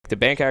The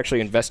bank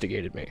actually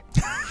investigated me.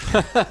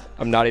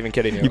 I'm not even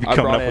kidding you. You'd be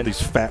coming up with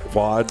these fat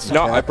wads.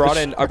 No, I brought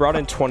in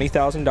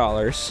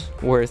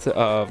 $20,000 worth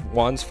of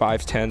 1s,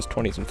 5s, 10s,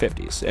 20s, and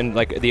 50s, and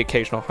like the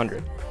occasional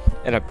 100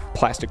 in a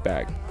plastic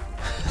bag.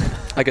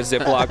 Like a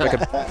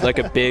Ziploc, like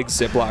a big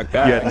Ziploc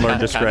bag. You hadn't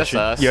learned discretion.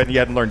 You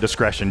hadn't learned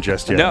discretion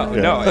just yet.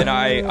 No. And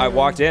I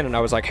walked in and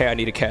I was like, hey, I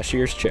need a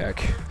cashier's check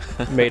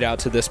made out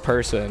to this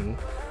person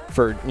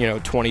for,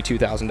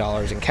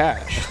 $22,000 in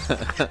cash.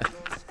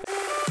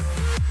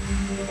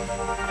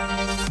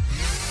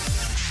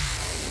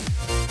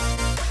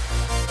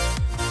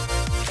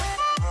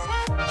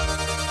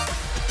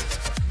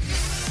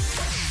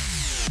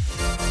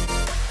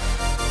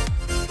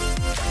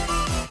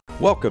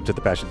 Welcome to the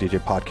Passion DJ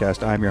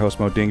Podcast. I'm your host,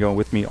 Mo Dingo, and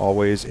with me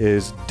always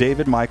is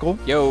David Michael.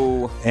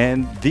 Yo.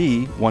 And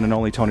the one and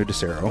only Tony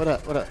DeCero. What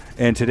up?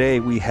 And today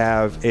we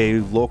have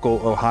a local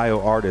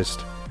Ohio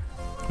artist,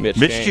 Mitch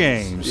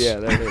James. Yeah,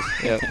 there it is.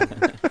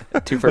 Yeah.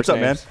 Two first What's up,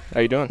 names. man?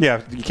 How you doing?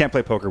 Yeah, you can't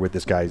play poker with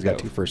this guy. He's got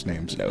two first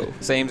names. No.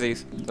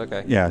 Samesies. It's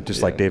okay. Yeah,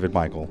 just like David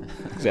Michael.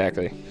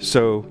 Exactly.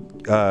 So,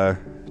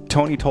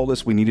 Tony told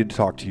us we needed to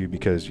talk to you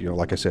because,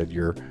 like I said,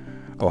 you're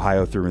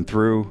Ohio through and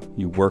through.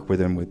 You work with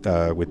him with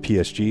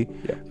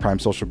PSG, Prime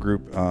Social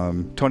Group.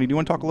 Tony, do you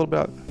want to talk a little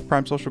about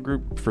Prime Social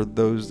Group for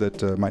those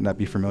that might not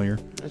be familiar?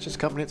 It's just a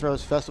company that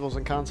throws festivals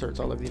and concerts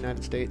all over the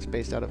United States,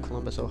 based out of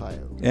Columbus,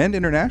 Ohio. And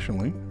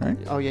internationally, right?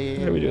 Oh,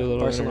 yeah. We do a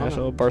little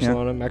international.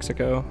 Barcelona,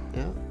 Mexico.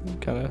 Yeah.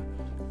 Kind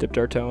of dipped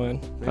our toe in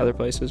other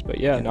places.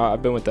 But no,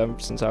 I've been with them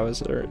since I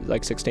was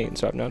like 16.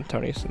 So I've known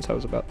Tony since I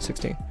was about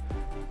 16.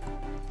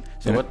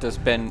 So what has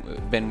been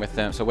with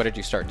them? So what did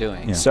you start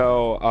doing? Yeah.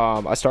 So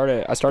I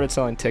started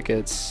selling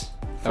tickets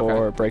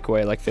for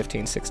Breakaway like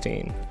 15,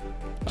 16.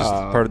 Just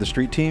part of the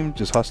street team,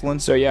 just hustling?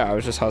 So I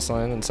was just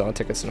hustling and selling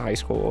tickets in high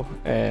school.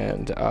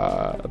 And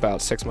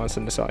about 6 months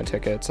into selling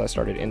tickets, I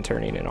started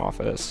interning in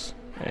office.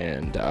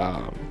 And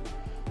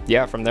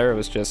from there it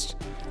was just,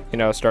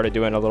 started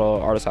doing a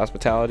little artist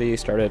hospitality,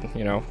 started,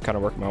 kind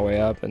of working my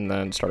way up, and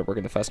then started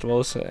working the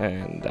festivals,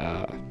 and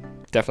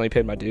definitely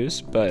paid my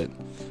dues. But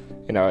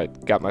I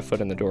got my foot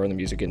in the door in the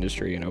music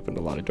industry and opened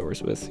a lot of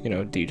doors with,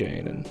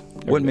 DJing and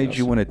what made else.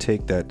 you want to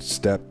take that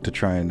step to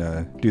try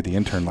and do the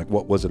intern? Like,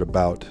 what was it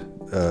about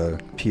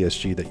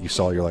PSG that you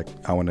saw? You're like,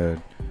 I want to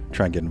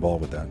try and get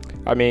involved with that.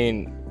 I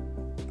mean,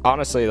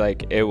 honestly,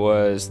 like, it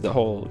was the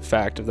whole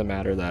fact of the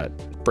matter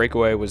that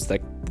Breakaway was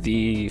like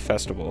the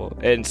festival,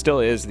 and still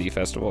is the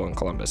festival in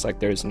Columbus.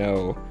 Like, there's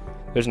no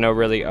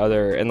really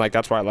other, and like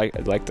that's why I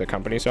like the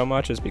company so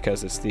much, is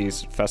because it's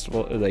these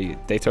festival,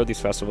 they throw these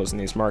festivals in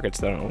these markets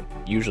that don't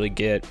usually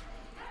get,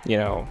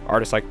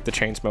 artists like the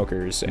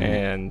Chainsmokers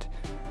and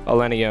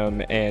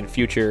Millennium and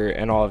Future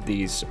and all of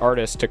these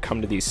artists to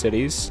come to these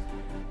cities.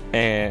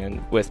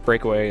 And with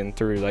Breakaway and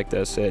through like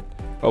this, it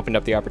opened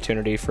up the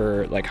opportunity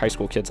for like high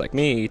school kids like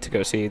me to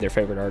go see their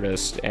favorite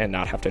artist and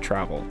not have to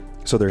travel.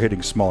 So they're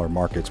hitting smaller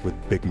markets with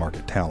big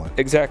market talent.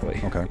 Exactly.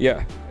 Okay.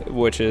 Yeah,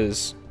 which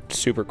is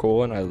super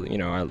cool, and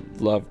I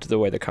loved the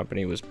way the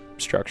company was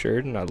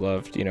structured, and I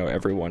loved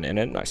everyone in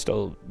it, and I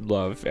still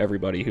love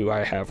everybody who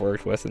I have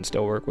worked with and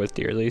still work with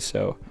dearly.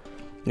 So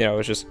it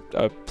was just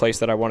a place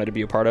that I wanted to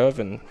be a part of,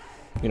 and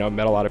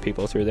met a lot of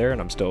people through there, and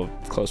I'm still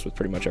close with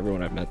pretty much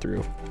everyone I've met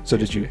through. So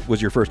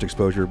was your first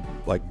exposure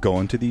like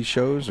going to these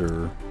shows,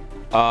 or?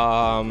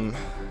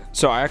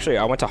 So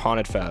I went to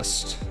Haunted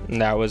Fest,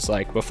 and that was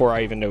like before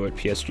I even knew what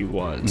PSG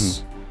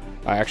was.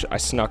 I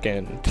snuck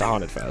in to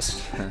Haunted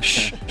Fest.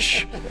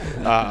 Shh.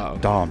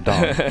 Dom,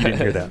 you didn't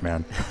hear that,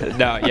 man.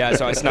 No, yeah.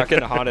 So I snuck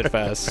into Haunted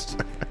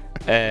Fest,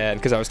 and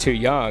because I was too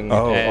young.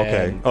 Oh,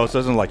 okay. Oh, so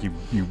it isn't like you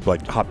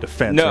like hopped a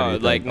fence. No,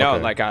 or anything.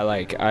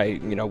 I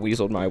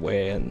weaseled my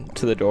way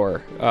into the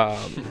door.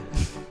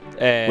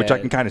 Which I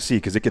can kind of see,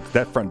 because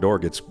that front door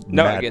gets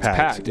it gets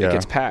packed. Yeah. It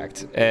gets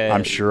packed. And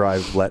I'm sure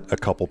I've let a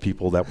couple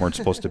people that weren't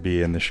supposed to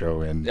be in the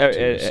show in.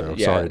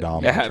 Sorry,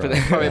 Dom.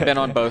 Probably been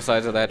on both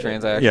sides of that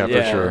transaction. Yeah,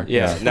 for sure.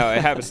 Yeah, no, it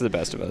happens to the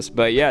best of us.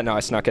 But I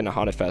snuck into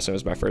Haunted Fest. It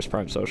was my first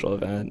Prime Social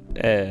event.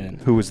 And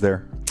who was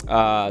there?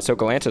 So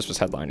Galantis was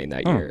headlining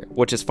that year,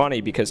 which is funny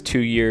because 2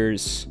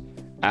 years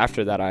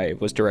after that, I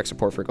was direct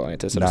support for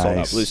Galantis and sold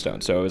out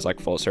Bluestone. So it was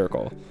like full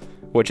circle,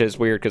 which is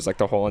weird because like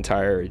the whole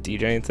entire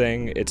DJing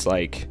thing, it's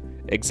like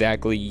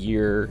exactly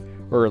year,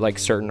 or like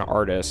certain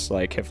artists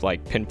like have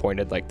like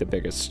pinpointed like the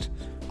biggest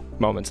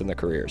moments in the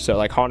career. So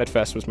like Haunted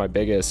Fest was my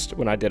biggest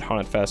when I did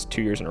Haunted Fest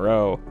 2 years in a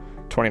row,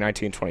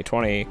 2019,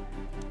 2020.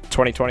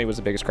 2020 was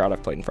the biggest crowd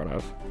I've played in front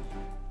of,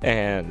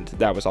 and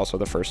that was also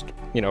the first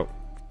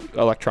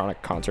electronic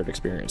concert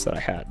experience that I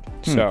had.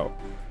 So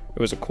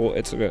it was a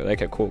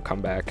cool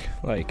comeback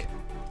like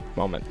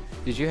moment.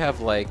 Did you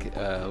have like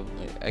I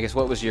guess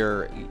what was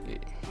your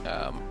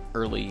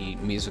early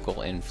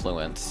musical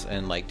influence,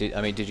 and like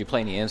did you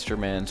play any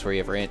instruments? Were you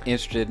ever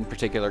interested in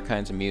particular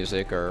kinds of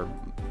music, or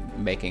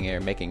making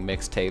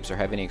mixtapes, or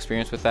have any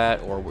experience with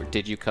that, or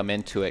did you come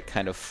into it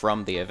kind of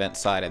from the event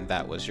side and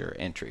that was your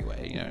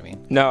entryway? You know what I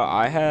mean? No,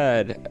 I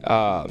had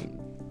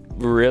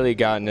really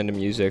gotten into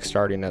music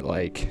starting at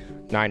like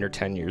 9 or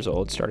 10 years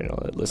old, starting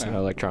to listen to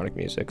electronic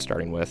music,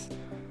 starting with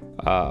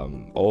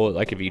old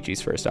like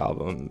Avicii's first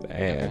album,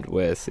 and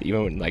with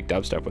even when like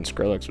dubstep, when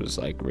Skrillex was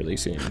like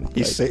releasing.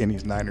 He's saying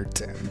he's 9 or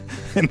 10,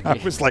 and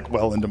I was like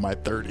well into my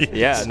 30s.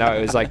 Yeah, no,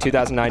 it was like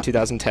 2009,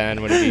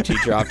 2010 when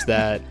Avicii dropped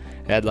that.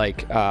 It had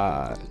like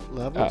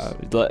Levels?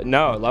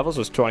 No, Levels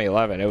was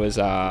 2011. It was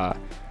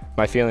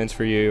My Feelings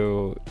for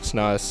You,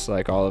 Snus,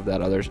 like all of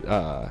that other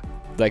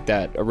like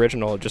that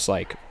original just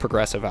like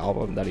progressive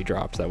album that he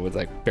dropped that was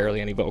like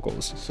barely any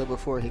vocals. So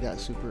before he got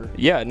super.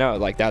 Yeah, no,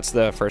 like that's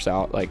the first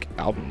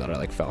album that I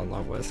like fell in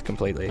love with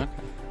completely.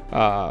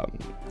 Okay.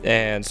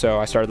 And so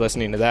I started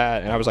listening to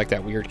that, and I was like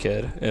that weird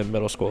kid in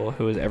middle school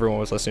everyone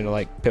was listening to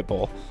like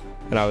Pitbull,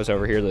 and I was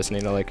over here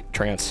listening to like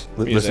trance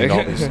music.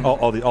 Listening to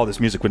all this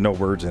music with no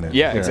words in it.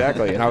 Yeah,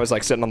 exactly. And I was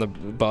like sitting on the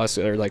bus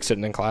or like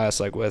sitting in class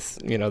like with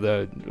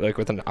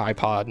with an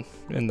iPod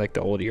and like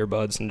the old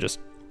earbuds and just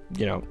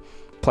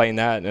playing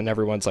that, and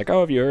everyone's like, oh,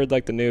 have you heard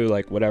like the new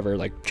like whatever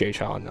like Jay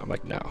Sean? I'm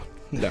like, no,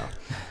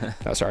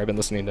 sorry, I've been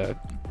listening to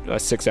a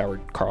 6-hour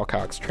Carl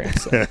Cox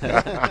trance thing.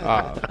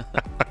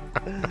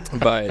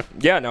 But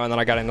yeah, no, and then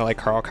I got into like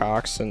Carl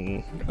Cox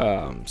and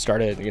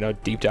started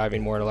deep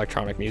diving more in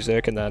electronic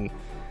music, and then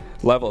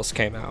Levels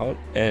came out,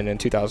 and in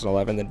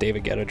 2011 then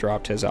David Guetta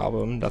dropped his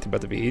album Nothing But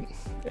the Beat,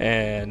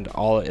 and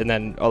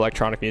then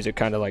electronic music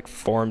kind of like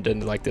formed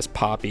into like this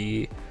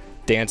poppy,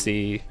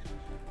 dancey,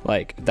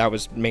 like that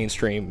was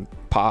mainstream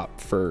pop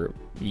for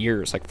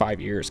years, like 5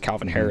 years.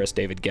 Calvin Harris,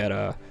 David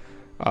Guetta,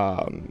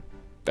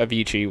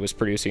 Avicii was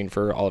producing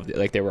for all of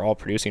they were all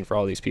producing for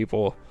all these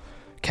people.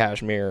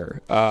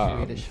 Kashmir,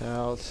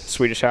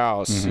 Swedish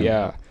House,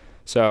 yeah.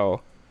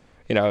 So,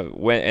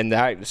 when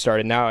that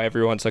started, now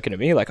everyone's looking at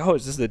me like, oh,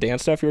 is this the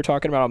dance stuff you were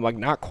talking about? I'm like,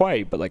 not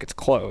quite, but like it's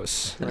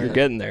close. Right. You're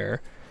getting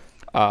there.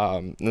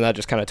 And that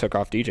just kind of took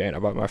off DJing. I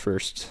bought my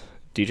first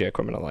DJ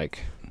equipment and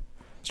like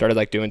started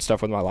like doing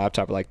stuff with my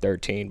laptop at like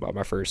 13. Bought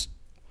my first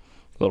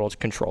little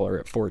controller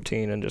at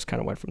 14 and just kind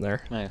of went from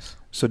there. Nice.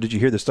 So did you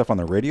hear this stuff on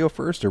the radio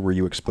first, or were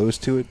you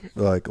exposed to it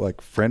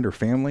like friend or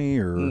family,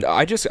 or?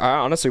 I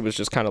honestly was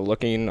just kind of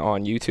looking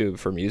on YouTube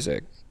for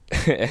music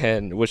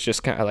and was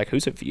just kind of like,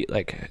 who's Avicii?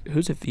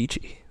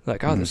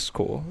 Like, oh, this is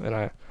cool. And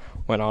I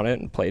went on it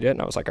and played it,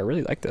 and I was like, I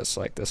really like this.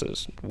 Like, this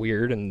is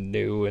weird and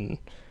new and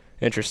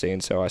interesting.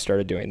 So I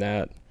started doing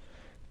that.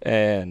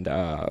 And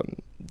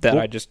then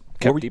I just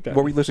kept deep diving.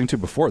 What were you listening to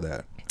before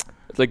that?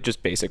 Like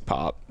just basic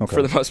pop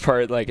for the most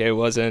part. Like it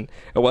wasn't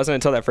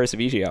until that first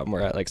Avicii album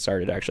where I like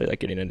started actually like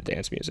getting into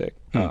dance music.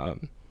 But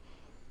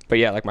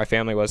yeah, like my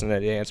family wasn't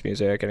into dance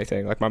music,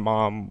 anything. Like my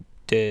mom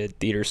did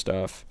theater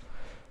stuff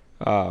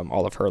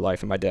all of her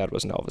life, and my dad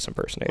was an Elvis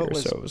impersonator.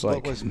 So it was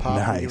like, what was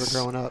pop when you were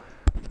growing up?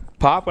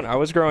 Pop when I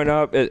was growing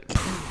up,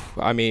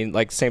 I mean,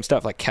 like same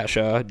stuff, like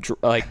Kesha,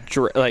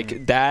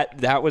 like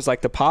that was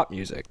like the pop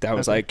music. That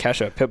was like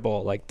Kesha,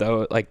 Pitbull,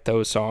 like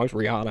those songs,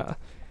 Rihanna.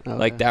 Okay.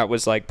 Like that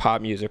was like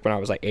pop music when I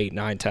was like 8,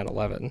 9, 10,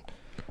 11.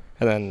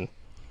 And then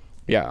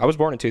yeah, I was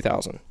born in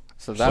 2000.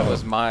 So that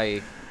was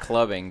my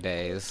clubbing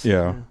days.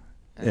 Yeah.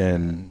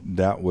 And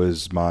that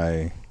was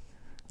my,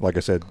 like I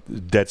said,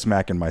 dead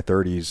smack in my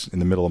 30s in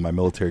the middle of my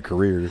military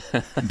career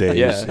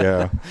days.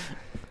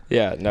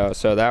 Yeah, no,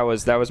 so that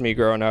was me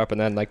growing up, and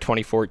then like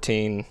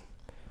 2014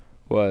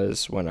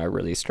 was when I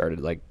really started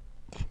like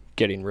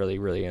getting really,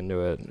 really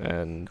into it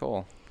and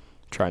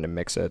trying to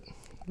mix it.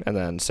 And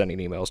then sending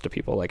emails to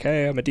people like,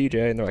 hey, I'm a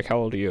DJ. And they're like, how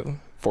old are you?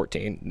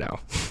 14. No.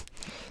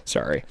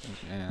 Sorry.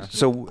 Yeah.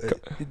 So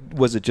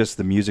was it just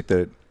the music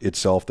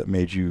itself that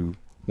made you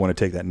want to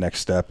take that next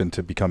step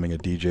into becoming a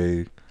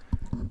DJ?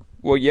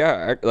 Well,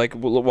 yeah. Like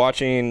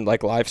watching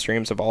like live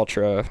streams of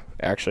Ultra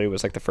actually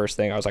was like the first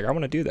thing. I was like, I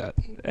want to do that.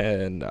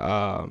 And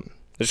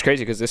it's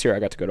crazy because this year I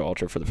got to go to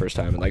Ultra for the first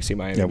time and like see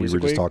Miami Music Week. Yeah, we were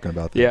just talking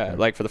about that. Yeah,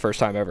 like for the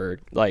first time ever.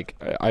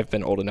 Like I've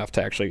been old enough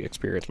to actually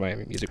experience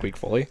Miami Music Week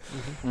fully.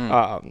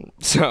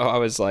 So I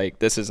was like,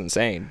 this is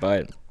insane.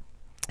 But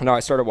no,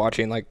 I started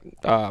watching like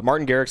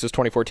Martin Garrix's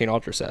 2014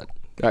 Ultra set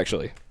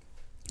actually.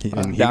 He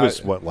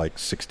was what, like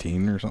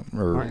 16 or something,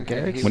 or Martin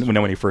Garrix?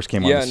 when he first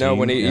came on the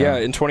scene?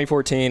 In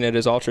 2014 at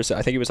his Ultra set,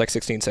 I think he was like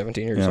 16,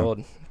 17 years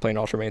old playing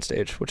Ultra main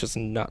stage, which is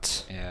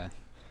nuts. Yeah,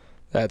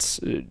 that's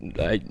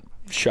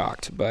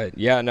shocked, but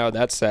yeah, no,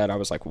 that said, I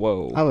was like,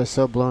 whoa. I was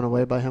so blown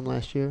away by him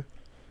last year.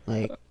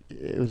 Like,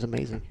 it was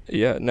amazing.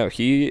 Yeah, no,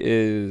 he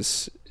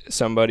is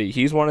somebody,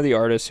 he's one of the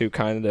artists who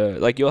kind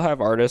of, like, you'll have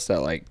artists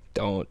that, like,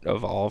 don't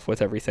evolve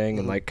with everything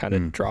and, like, kind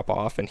of drop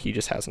off, and he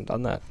just hasn't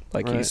done that.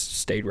 Like, he's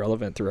stayed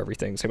relevant through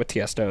everything. Same with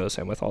Tiesto,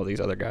 same with all these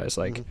other guys.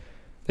 Like,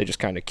 they just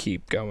kind of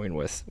keep going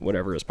with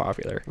whatever is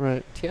popular.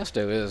 Right.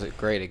 Tiesto is a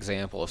great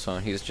example of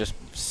someone who's just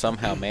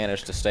somehow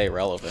managed to stay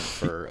relevant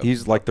for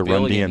he's like the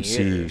Run DMC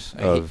years.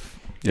 of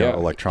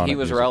electronic He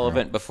was music,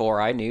 relevant before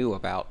I knew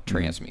about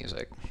trance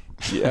music.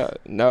 Yeah,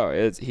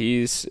 no,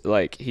 he's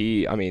like,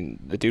 I mean,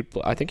 the dude,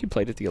 I think he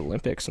played at the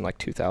Olympics in like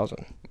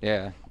 2000.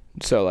 Yeah.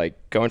 So like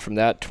going from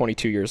that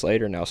 22 years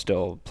later, now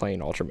still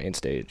playing Ultra main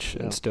stage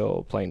and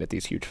still playing at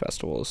these huge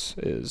festivals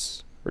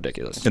is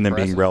ridiculous. And then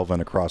being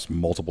relevant across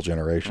multiple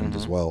generations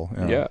as well.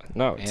 Yeah,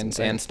 no, it's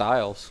insane. And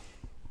styles.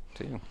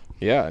 too.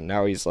 Yeah,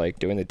 now he's like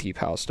doing the deep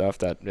house stuff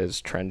that is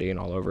trending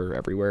all over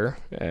everywhere,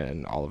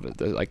 and all of it,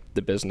 like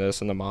the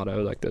business and the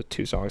motto, like the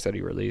 2 songs that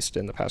he released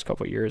in the past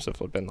couple of years have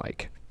been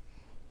like,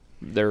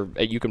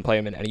 you can play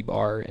them in any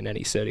bar in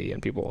any city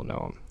and people will know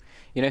them.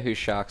 You know who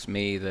shocks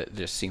me that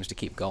just seems to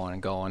keep going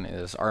and going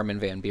is Armin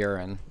van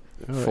Buuren.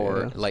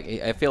 Like,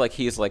 I feel like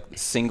he's like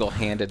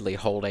single-handedly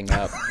holding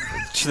up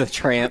the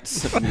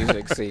trance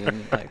music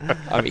scene. Like,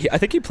 I mean, I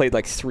think he played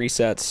like 3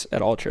 sets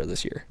at Ultra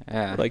this year.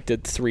 Yeah. Like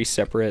did 3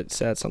 separate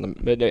sets on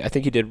the. I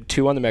think he did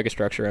 2 on the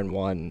megastructure and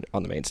 1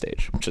 on the main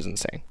stage, which is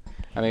insane.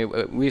 I mean,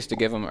 I used to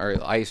give him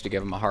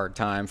a hard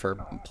time for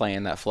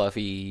playing that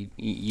fluffy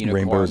unicorn,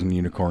 rainbows and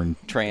unicorn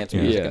trance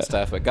music and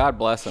stuff. But God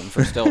bless him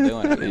for still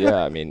doing it.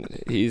 Yeah, I mean,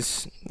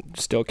 he's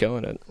still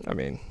killing it. I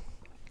mean,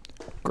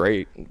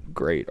 great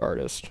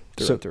artist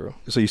through and through.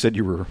 So you said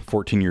you were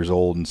 14 years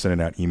old and sending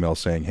out emails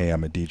saying, "Hey,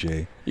 I'm a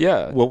DJ."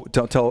 Yeah. Well,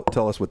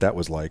 tell us what that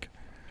was like.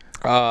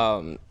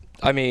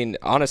 I mean,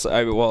 honestly,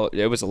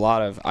 it was a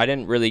lot of, I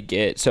didn't really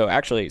get, so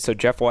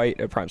Jeff White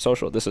at Prime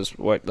Social, this is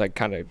what like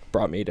kind of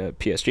brought me to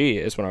PSG,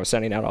 is when I was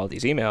sending out all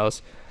these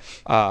emails,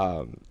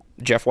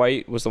 Jeff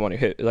White was the one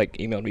who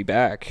emailed me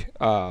back,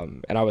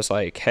 and I was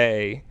like,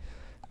 hey,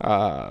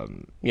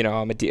 I'm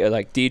a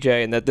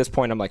DJ, and at this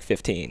point I'm like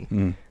 15,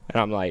 and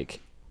I'm like,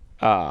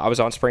 I was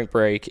on spring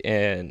break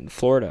in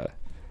Florida,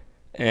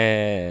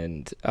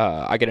 and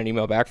I get an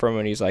email back from him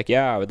and he's like,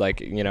 yeah, I would like,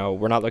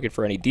 we're not looking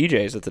for any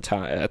DJs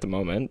at the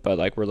moment, but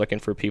like we're looking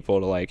for people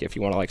to like, if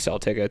you want to like sell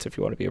tickets, if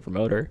you want to be a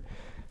promoter.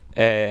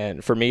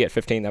 And for me at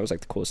 15, that was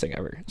like the coolest thing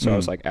ever. So I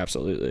was like,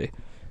 absolutely.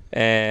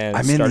 And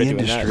I'm in the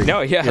industry. That.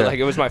 No, yeah, like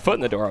it was my foot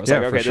in the door. I was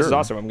like, okay, this is sure.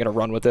 awesome. I'm going to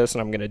run with this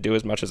and I'm going to do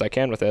as much as I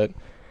can with it.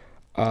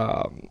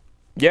 And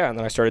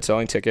then I started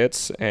selling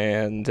tickets,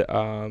 and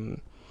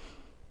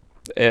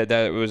at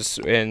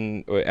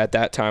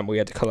that time we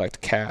had to collect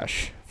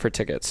cash for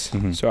tickets.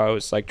 So I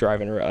was like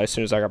driving, as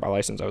soon as I got my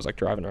license, I was like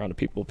driving around to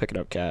people picking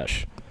up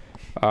cash,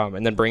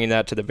 and then bringing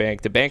that to the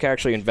bank. The bank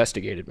actually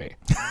investigated me.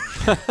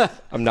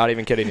 I'm not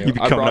even kidding you. You'd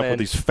be coming up with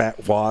these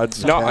fat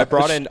wads. No, I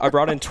brought in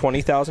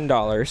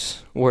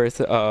 $20,000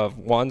 worth of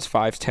 1s,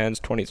 5s, 10s,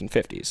 20s, and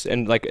 50s,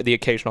 and like the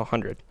occasional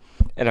 100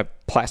 in a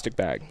plastic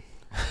bag.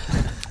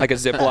 Like a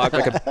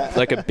Ziploc,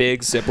 like a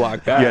big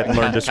Ziploc bag. You hadn't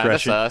learned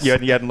discretion. You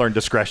hadn't learned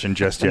discretion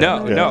just yet.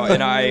 No.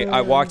 And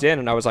I walked in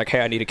and I was like,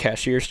 hey, I need a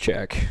cashier's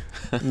check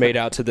made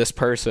out to this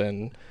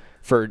person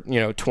for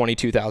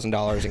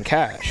 $22,000 in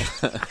cash.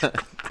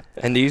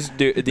 And these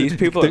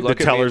people look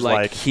the at me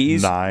like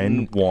he's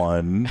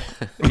 9-1.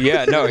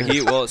 Yeah,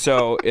 no,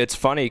 so it's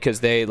funny because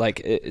they're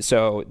like,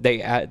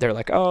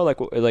 oh,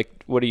 like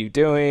what are you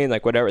doing,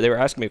 like whatever. They were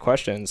asking me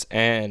questions,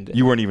 and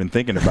you weren't even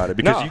thinking about it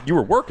because you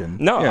were working.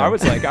 No, yeah. I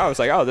was like,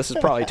 oh, this is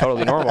probably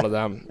totally normal to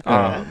them.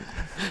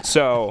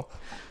 So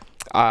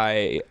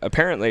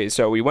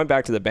we went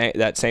back to the bank,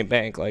 that same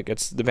bank, like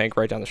it's the bank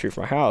right down the street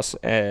from my house,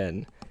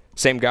 and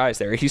same guy's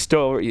there. He's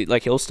still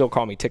like, he'll still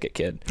call me Ticket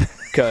Kid,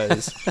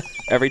 because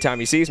every time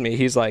he sees me,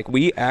 he's like,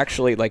 we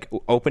actually like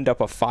opened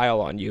up a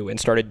file on you and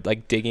started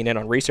like digging in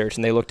on research,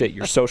 and they looked at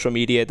your social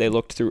media, they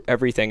looked through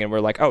everything, and we're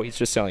like, oh, he's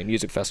just selling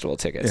music festival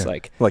tickets. Yeah.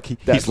 Like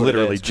he's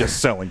literally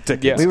just selling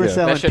tickets. Yeah. We were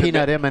selling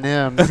peanut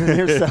M&Ms, and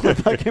you're selling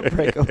fucking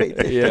breakaway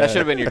tickets. Yeah. That should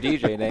have been your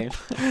DJ name.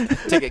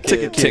 Ticket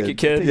Kid. Ticket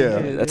Kid. Yeah.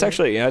 That's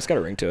actually, it's got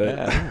a ring to it.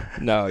 Yeah.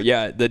 No,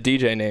 yeah, the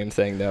DJ name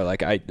thing though,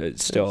 like I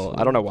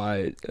don't know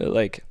why,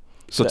 like.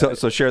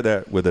 So share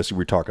that with us. We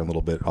were talking a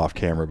little bit off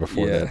camera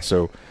before that.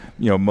 So,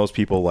 most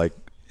people like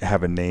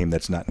have a name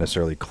that's not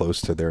necessarily close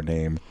to their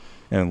name,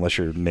 and unless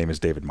your name is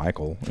David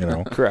Michael,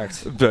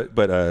 Correct.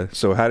 But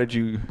so how did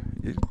you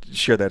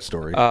share that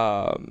story? It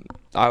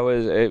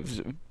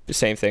was the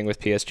same thing with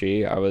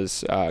PSG. I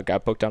was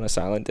got booked on a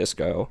silent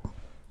disco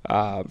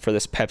for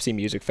this Pepsi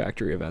Music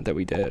Factory event that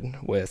we did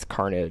with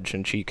Carnage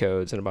and Cheat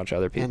Codes and a bunch of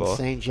other people.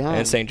 And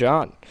St.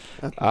 John.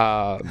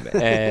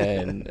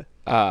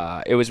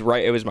 It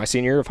was my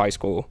senior year of high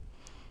school,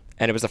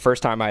 and it was the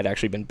first time I had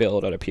actually been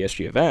billed at a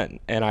PSG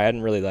event, and I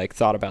hadn't really like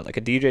thought about like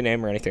a DJ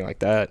name or anything like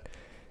that.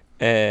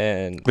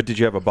 But did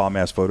you have a bomb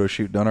ass photo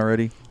shoot done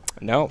already?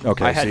 No.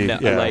 Okay. I had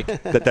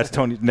that's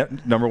Tony.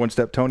 Number one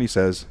step. Tony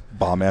says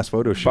bomb ass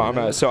photo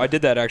shoot. So I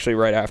did that actually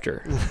right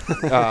after,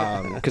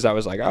 because I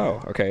was like,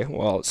 oh, okay,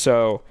 well,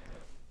 so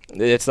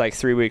it's like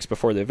 3 weeks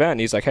before the event.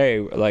 He's like, hey,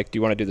 like, do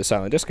you want to do the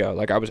silent disco?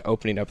 Like, I was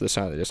opening up the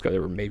silent disco.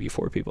 There were maybe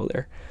 4 people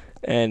there.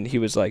 And he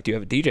was like, do you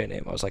have a DJ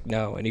name? I was like,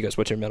 no. And he goes,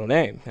 what's your middle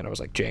name? And I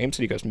was like, James.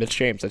 And he goes, Mitch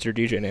James. That's your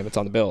DJ name. It's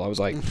on the bill. I was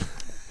like,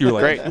 you were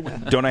like,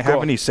 great. Don't I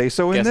have any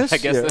say-so in this? I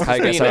guess I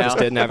just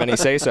didn't have any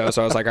say-so.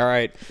 So I was like, all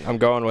right, I'm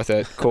going with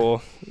it.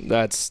 Cool.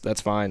 That's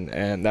fine.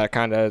 And that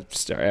kind of,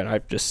 and I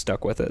just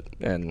stuck with it.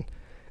 And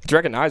it's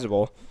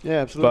recognizable.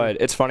 Yeah, absolutely.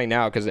 But it's funny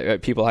now because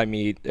people I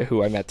meet,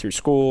 who I met through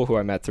school, who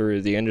I met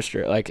through the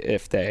industry, like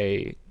if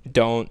they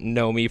don't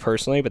know me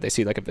personally, but they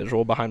see like a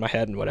visual behind my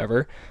head and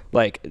whatever,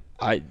 like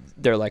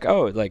they're like,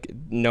 oh, like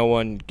no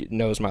one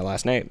knows my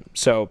last name.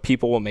 So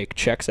people will make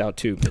checks out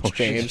to Mitch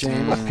James.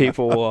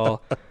 People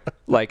will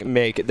like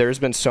there's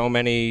been so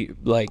many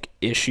like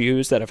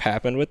issues that have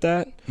happened with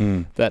that,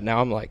 that now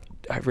I'm like,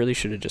 I really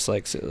should have just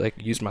like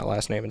used my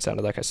last name and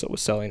sounded like I still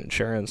was selling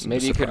insurance.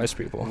 Maybe you could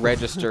people.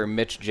 register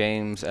Mitch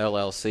James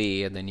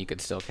LLC, and then you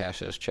could still cash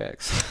those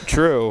checks.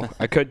 True,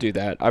 I could do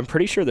that. I'm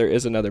pretty sure there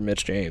is another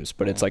Mitch James,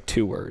 but it's like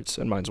 2 words,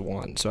 and mine's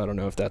 1. So I don't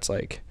know if that's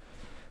like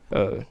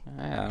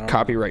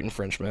copyright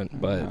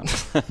infringement,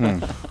 but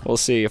we'll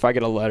see. If I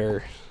get a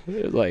letter,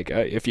 like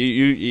if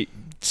you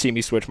see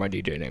me switch my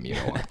DJ name, you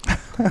know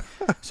why.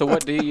 So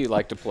what do you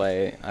like to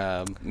play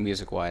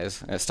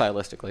music-wise,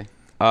 stylistically?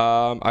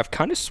 I've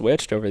kind of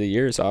switched over the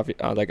years.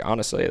 Like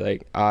honestly,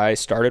 like I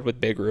started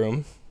with Big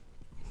Room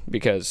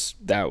because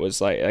that was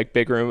like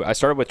Big Room. I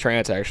started with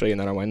trance actually, and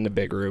then I went into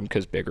Big Room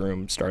because Big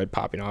Room started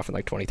popping off in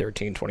like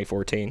 2013,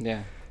 2014.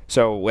 Yeah.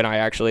 So when I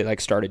actually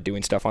like started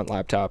doing stuff on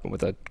laptop and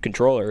with a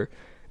controller,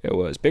 it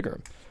was Big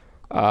Room.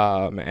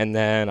 And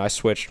then I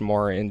switched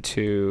more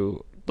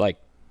into like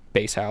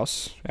bass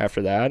house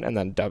after that, and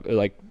then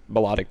like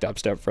melodic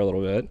dubstep for a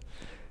little bit.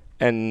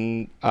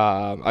 And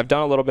I've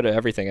done a little bit of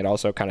everything. It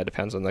also kind of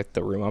depends on like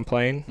the room I'm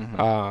playing.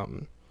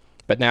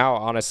 But now,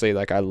 honestly,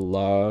 like I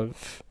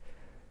love,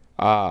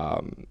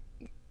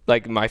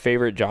 like my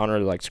favorite genre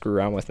to like screw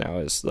around with now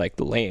is like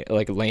Lane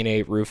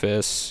 8,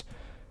 Rufus.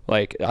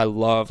 Like I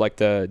love like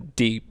the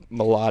deep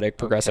melodic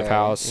progressive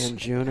house. And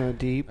Juno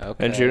Deep.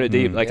 Okay. And Juno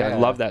Deep. Like Yeah. I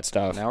love that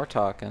stuff. Now we're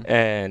talking.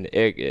 And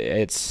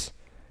it's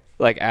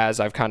like as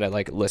I've kind of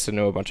like listened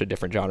to a bunch of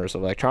different genres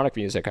of electronic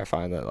music, I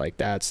find that like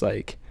that's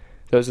like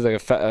those are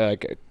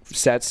the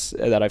sets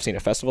that I've seen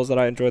at festivals that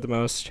I enjoy the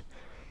most.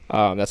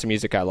 That's the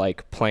music I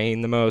like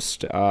playing the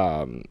most.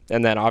 And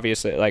then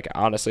obviously, like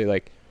honestly,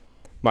 like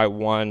my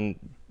one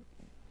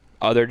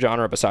other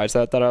genre besides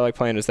that I like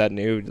playing is that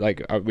new,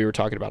 like we were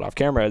talking about off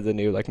camera, the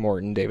new like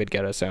Morton David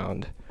Guetta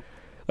sound,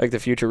 like the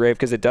future rave,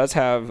 because it does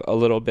have a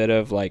little bit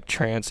of like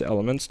trance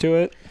elements to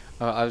it.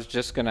 I was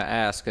just gonna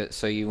ask.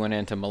 So you went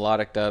into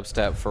melodic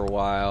dubstep for a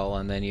while,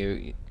 and then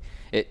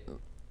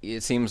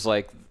it seems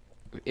like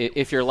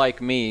if you're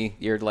like me,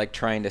 you're like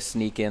trying to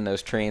sneak in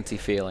those trancey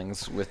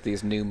feelings with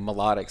these new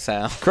melodic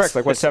sounds. Correct,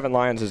 like what Seven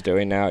Lions is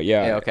doing now.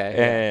 Yeah. Okay.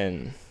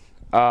 And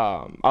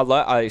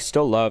I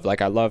still love,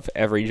 like I love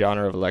every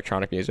genre of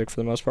electronic music for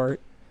the most part.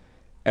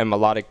 And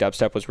melodic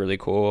dubstep was really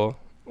cool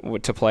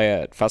to play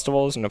at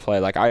festivals and to play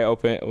like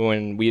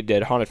when we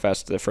did Haunted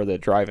Fest for the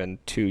drive-in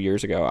 2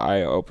 years ago.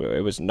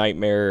 It was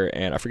Nightmare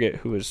and I forget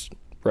who was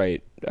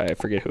right. I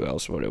forget who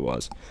else what it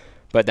was,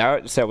 but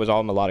that set was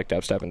all melodic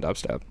dubstep and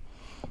dubstep.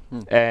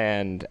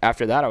 And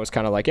after that, I was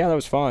kind of like, yeah, that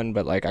was fun,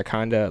 but like I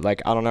kind of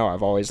like I don't know.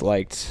 I've always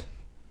liked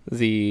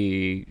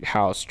the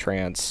house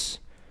trance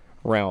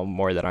realm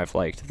more than I've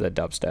liked the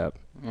dubstep.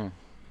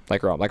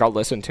 Like realm. Like I'll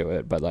listen to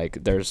it, but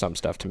like there's some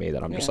stuff to me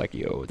that I'm just like,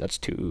 yo, that's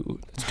too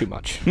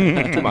much.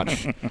 Too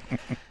much.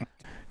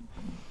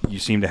 You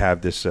seem to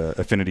have this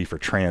affinity for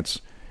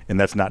trance, and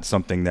that's not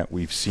something that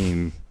we've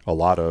seen a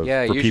lot of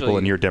for people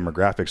in your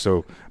demographic.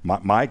 So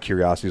my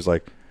curiosity is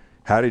like,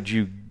 how did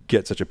you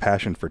get such a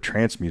passion for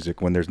trance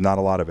music when there's not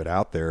a lot of it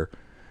out there,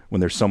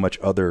 when there's so much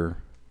other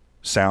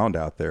sound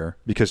out there?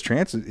 Because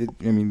trance,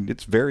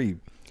 it's very...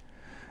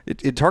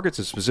 It targets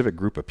a specific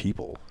group of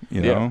people,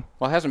 you know.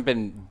 Well, it hasn't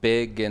been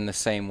big in the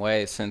same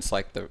way since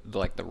like the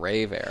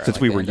rave era. Since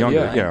like we were younger,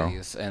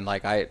 90s. And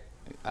like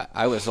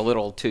I was a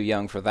little too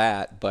young for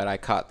that, but I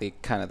caught the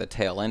kind of the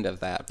tail end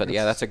of that. But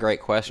yeah, that's a great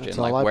question. That's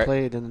like all I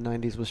played in the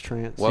 90s was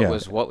trance.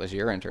 What was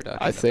your introduction?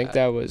 I think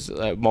that was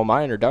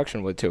my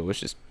introduction to it was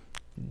just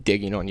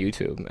digging on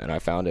YouTube, and I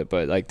found it.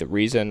 But like the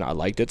reason I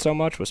liked it so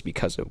much was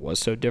because it was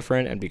so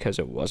different and because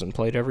it wasn't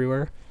played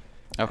everywhere.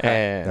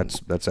 Okay. And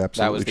that's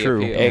absolutely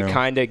true. Appeal. It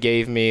kind of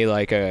gave me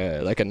like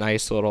a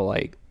nice little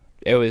like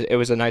it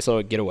was a nice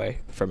little getaway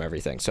from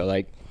everything. So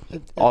like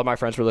all of my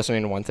friends were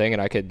listening to one thing,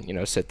 and I could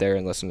sit there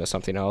and listen to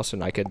something else,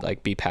 and I could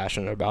like be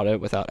passionate about it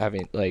without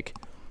having like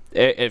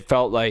it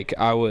felt like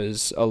I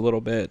was a little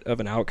bit of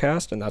an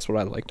outcast, and that's what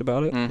I liked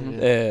about it.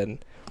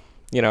 And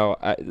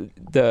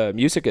the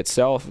music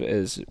itself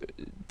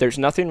there's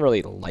nothing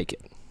really like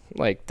it.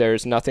 Like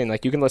there's nothing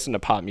like you can listen to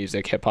pop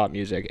music, hip hop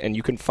music, and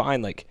you can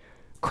find like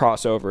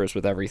crossovers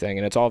with everything,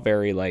 and it's all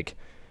very like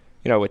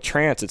with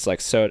trance it's like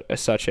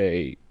such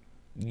a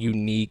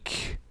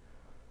unique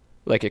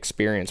like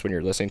experience when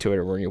you're listening to it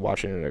or when you're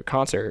watching it at a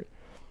concert.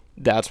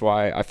 That's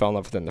why I fell in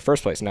love with it in the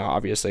first place. Now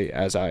obviously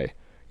as I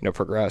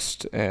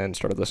progressed and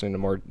started listening to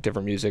more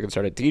different music and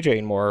started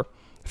DJing more,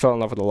 I fell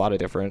in love with a lot of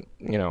different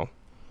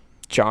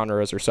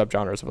genres or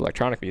subgenres of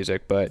electronic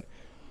music. But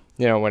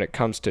when it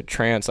comes to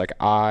trance, like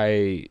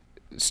I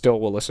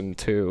still will listen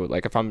to,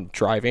 like if I'm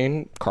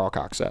driving, Carl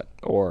Cox set,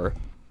 or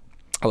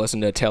I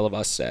listen to a Tale of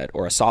Us set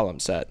or a Solemn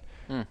set,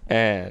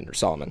 or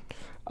Solomon,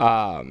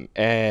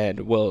 and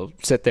we'll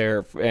sit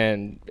there,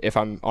 and if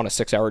I'm on a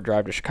 6-hour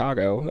drive to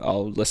Chicago,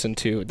 I'll listen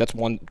to that's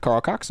one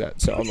Carl Cox set.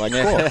 So I'm like,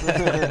 cool,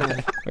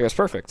 like that's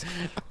perfect.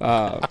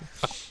 But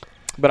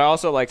I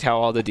also liked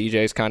how all the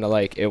DJs kind of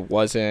like it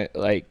wasn't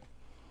like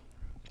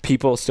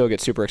people still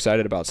get super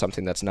excited about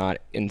something that's not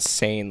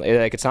insane.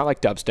 Like it's not like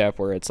dubstep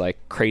where it's like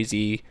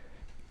crazy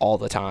all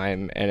the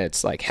time, and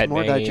it's like headbanging.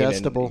 More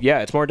digestible. Yeah,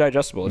 it's more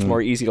digestible. It's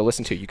more easy to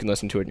listen to. You can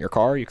listen to it in your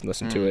car. You can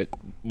listen to it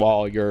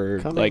while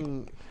you're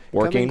working.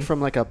 Coming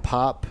from like a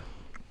pop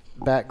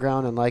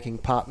background and liking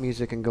pop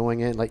music and going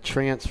in, like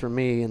trance for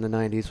me in the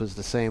 90s was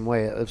the same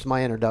way. It was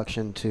my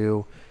introduction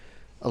to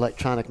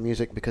electronic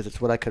music because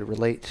it's what I could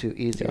relate to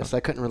easiest. I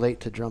couldn't relate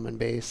to drum and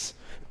bass.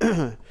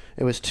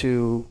 It was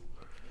too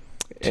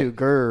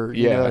grr,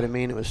 you know what I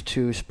mean? It was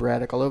too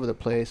sporadic all over the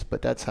place,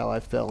 but that's how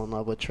I fell in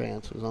love with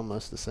trance. It was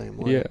almost the same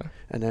way. Yeah.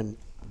 And then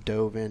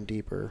dove in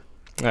deeper.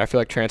 I feel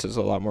like trance is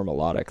a lot more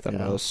melodic than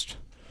most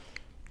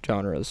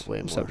genres,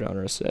 Way more.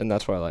 subgenres, and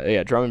that's why I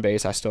like drum and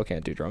bass. I still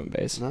can't do drum and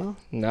bass. No,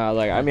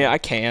 like I mean I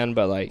can,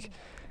 but like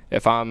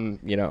if I'm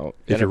if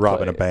you're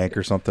robbing a bank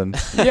or something,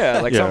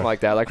 something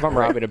like that. Like if I'm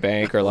robbing a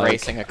bank or like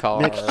racing a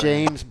car, Mitch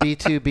James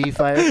B2B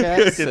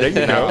Firecats. there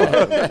you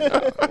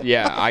go.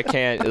 Yeah, I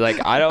can't.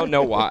 Like I don't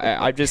know why.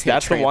 I just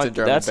that's the one.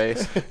 drum That's and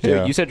bass.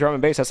 dude, you said drum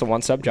and bass. That's the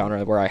one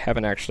subgenre where I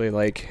haven't actually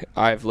like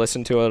I've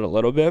listened to it a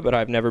little bit, but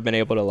I've never been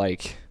able to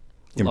like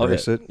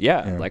embrace it.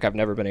 Yeah, like I've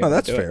never been able. No,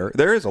 that's to do fair. It.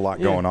 There is a lot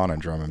going on in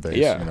drum and bass.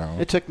 Yeah. You know?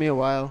 It took me a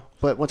while,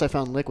 but once I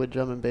found liquid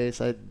drum and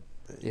bass,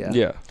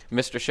 Yeah.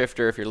 Mr.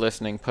 Shifter, if you're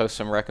listening, post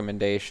some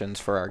recommendations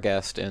for our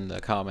guest in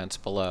the comments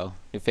below.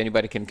 If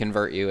anybody can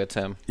convert you, it's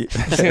him.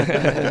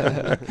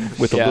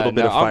 With a little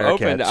bit of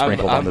Firecat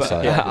sprinkled on the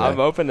side. Yeah, I'm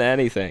open to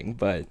anything,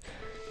 but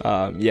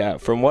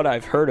from what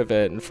I've heard of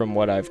it and from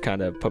what I've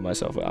kind of put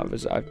myself up,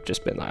 I've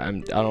just been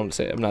like, I'm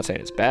not saying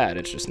it's bad.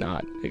 It's just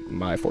not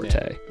my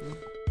forte.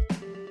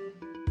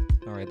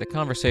 All right, the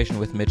conversation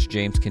with Mitch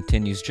James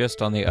continues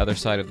just on the other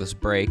side of this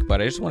break,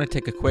 but I just want to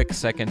take a quick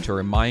second to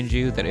remind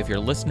you that if you're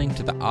listening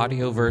to the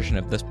audio version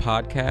of this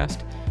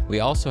podcast,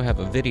 we also have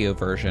a video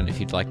version if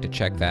you'd like to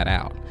check that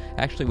out.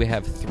 Actually, we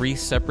have 3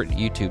 separate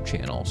YouTube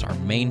channels: our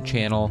main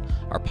channel,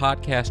 our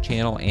podcast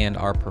channel, and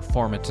our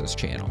performances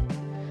channel.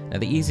 Now,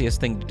 the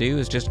easiest thing to do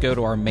is just go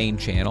to our main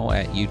channel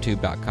at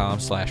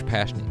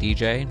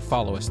youtube.com/passionatedj and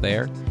follow us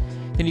there.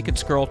 Then you can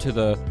scroll to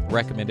the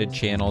recommended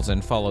channels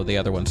and follow the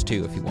other ones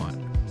too if you want.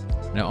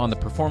 Now, on the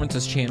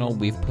Performances channel,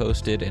 we've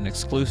posted an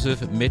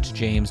exclusive Mitch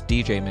James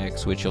DJ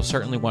mix, which you'll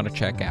certainly want to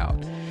check out.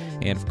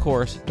 And of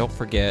course, don't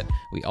forget,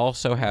 we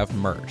also have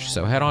merch.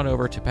 So head on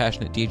over to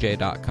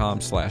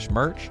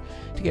passionatedj.com/merch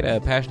to get a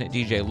Passionate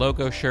DJ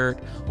logo shirt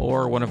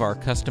or one of our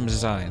custom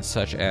designs,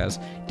 such as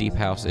Deep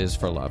House is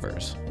for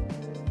Lovers.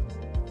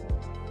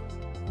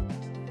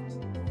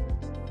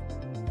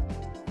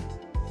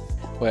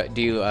 Well,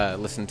 do you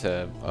listen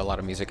to a lot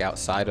of music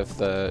outside of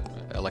the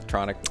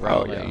electronic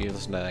realm? Oh, yeah. You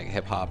listen to like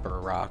hip hop or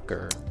rock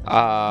or?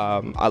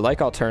 I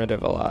like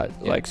alternative a lot.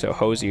 Yeah. Like so,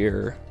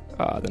 Hosier,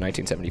 the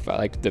 1975,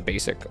 like the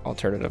basic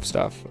alternative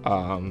stuff.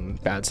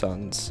 Bad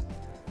Sons.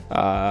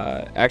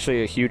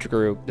 Actually, a huge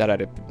group that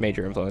had a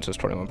major influence was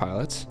 21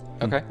 Pilots.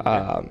 Okay.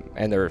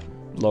 And they're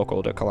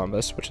local to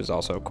Columbus, which is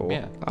also cool.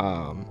 Yeah.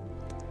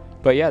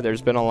 But yeah,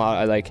 there's been a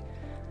lot.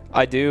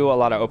 I do a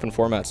lot of open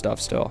format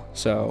stuff still.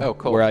 So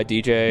cool. Where I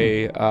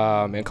DJ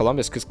in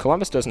Columbus, because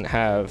Columbus doesn't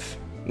have.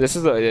 This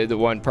is the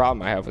one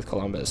problem I have with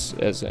Columbus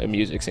as a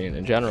music scene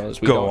in general is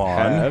we don't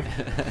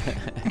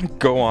have.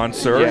 Go on,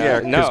 sir.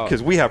 Yeah,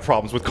 because we have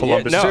problems with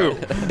Columbus too.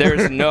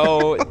 There's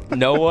no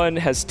one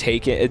has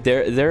taken.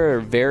 There are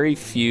very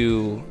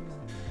few,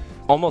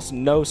 almost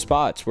no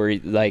spots where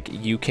like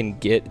you can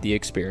get the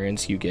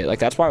experience you get. Like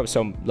that's why I was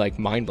so like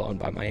mind blown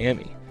by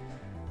Miami,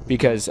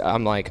 because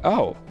I'm like,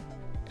 oh.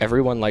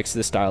 Everyone likes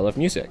this style of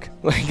music.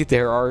 Like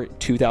there are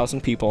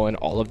 2,000 people in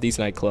all of these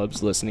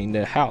nightclubs listening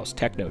to house,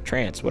 techno,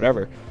 trance,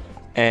 whatever,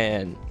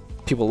 and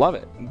people love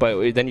it.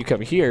 But then you come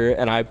here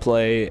and I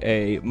play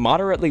a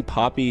moderately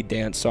poppy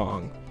dance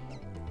song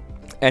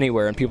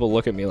anywhere, and people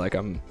look at me like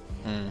I'm,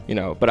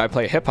 But I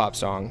play a hip hop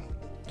song,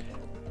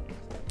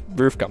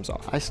 roof comes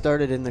off. I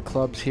started in the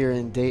clubs here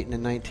in Dayton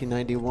in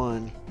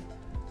 1991.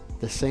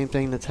 The same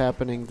thing that's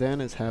happening then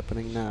is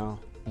happening now.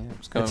 Yeah,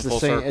 it's going the full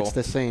same. circle. It's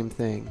the same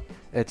thing.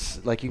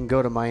 It's like you can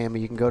go to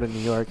Miami, you can go to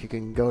New York, you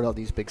can go to all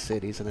these big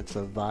cities, and it's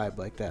a vibe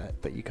like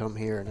that. But you come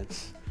here and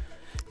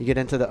you get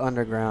into the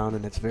underground,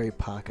 and it's very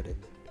pocketed.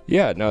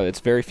 Yeah, no,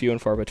 it's very few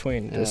and far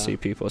between to see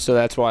people. So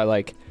that's why,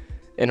 like,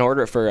 in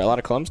order for a lot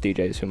of Columbus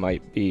DJs who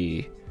might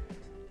be,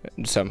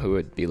 some who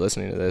would be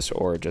listening to this,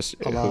 or just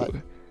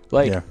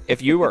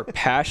if you are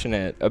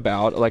passionate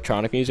about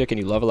electronic music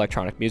and you love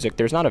electronic music,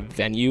 there's not a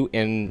venue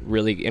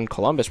in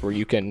Columbus where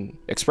you can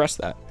express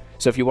that.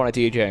 So if you want to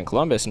DJ in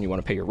Columbus and you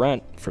want to pay your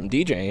rent from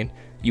DJing,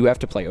 you have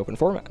to play open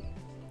format.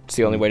 It's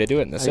the only way to do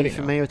it in the city. Are you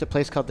familiar with a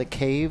place called The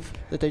Cave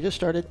that they just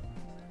started?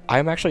 I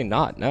am actually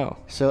not, no.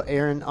 So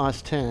Aaron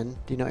Austin,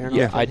 do you know Aaron Austin?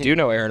 Yeah, I do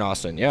know Aaron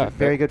Austin, yeah.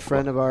 Very good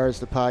friend of ours,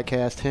 the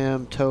podcast,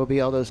 him,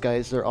 Toby, all those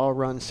guys, they're all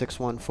run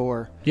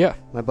 614. Yeah.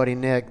 My buddy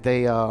Nick,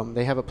 they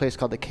have a place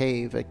called The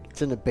Cave.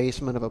 It's in the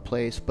basement of a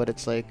place, but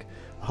it's like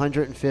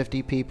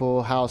 150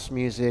 people, house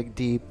music,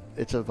 deep.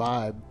 It's a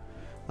vibe.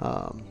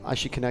 I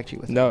should connect you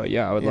with. No,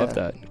 I would love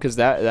that, because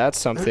that's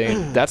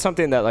something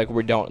that like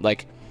we don't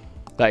like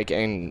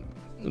in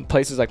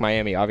places like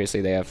Miami,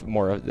 obviously they have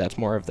that's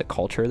more of the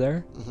culture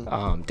there.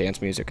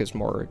 Dance music is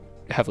more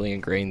heavily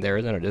ingrained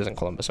there than it is in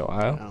Columbus,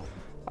 Ohio.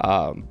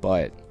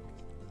 But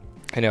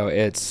I know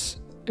it's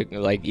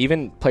like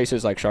even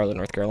places like Charlotte,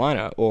 North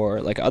Carolina,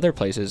 or like other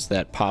places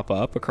that pop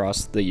up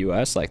across the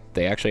U.S., like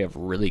they actually have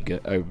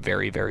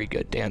very, very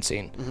good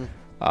dancing.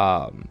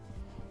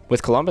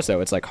 With Columbus,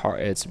 though, it's like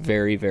hard. It's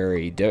very,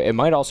 very. It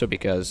might also be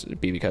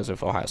because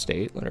of Ohio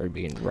State, or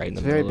being right in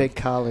the middle. It's a very big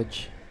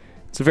college.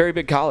 It's a very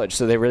big college,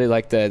 so they really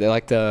like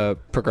the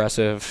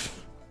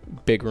progressive,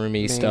 big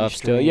roomy stuff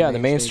still. Yeah, the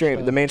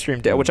mainstream,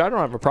 which I don't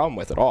have a problem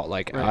with at all.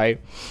 Like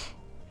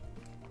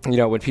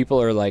when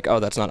people are like, "Oh,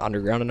 that's not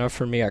underground enough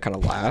for me," I kind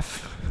of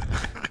laugh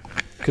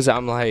because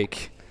I'm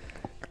like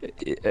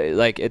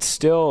it's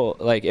still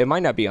like it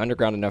might not be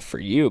underground enough for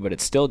you, but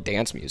it's still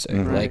dance music.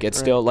 Like it's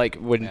still like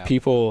when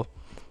people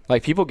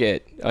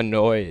get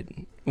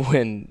annoyed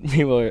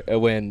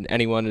when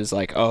anyone is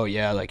like, oh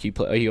yeah, like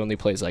he only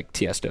plays like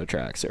Tiesto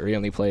tracks, or he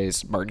only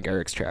plays Martin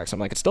Garrix tracks. I'm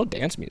like, it's still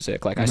dance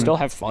music. Like I still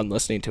have fun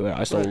listening to it.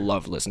 I still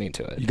love listening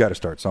to it. You got to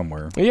start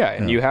somewhere. Yeah,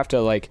 and you have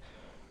to like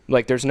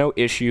there's no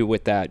issue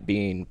with that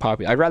being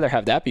popular. I'd rather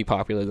have that be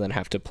popular than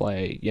have to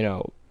play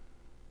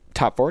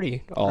top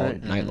 40 all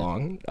night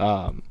long.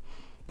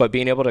 But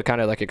being able to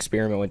kind of like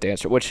experiment with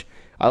dance, which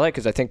I like,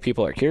 because I think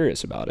people are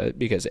curious about it.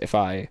 Because if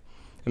I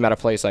am at a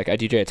place like I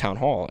DJ at Town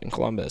Hall in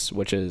Columbus,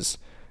 which is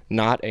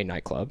not a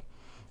nightclub,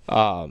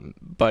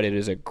 but it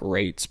is a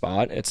great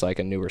spot. It's like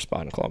a newer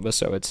spot in Columbus,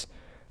 so it's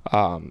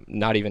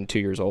not even 2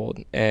 years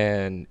old,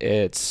 and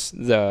it's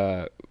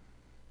a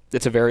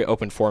very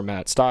open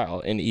format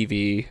style. And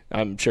EV,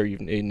 I'm sure you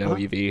know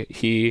EV.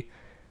 He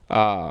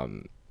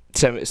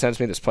sends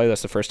me this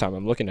playlist the first time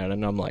I'm looking at it,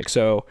 and I'm like,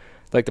 so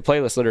like the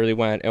playlist literally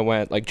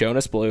went like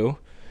Jonas Blue,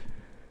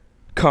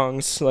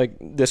 Kungs, like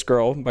This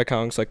Girl by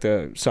Kungs, like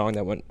the song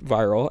that went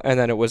viral, and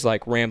then it was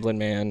like Ramblin'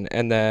 Man,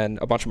 and then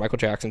a bunch of Michael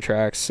Jackson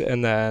tracks,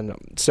 and then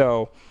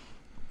so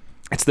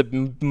it's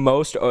the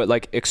most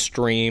like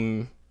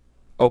extreme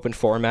open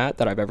format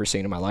that I've ever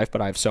seen in my life,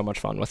 but I have so much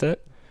fun with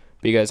it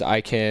because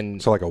I can.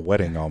 So like a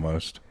wedding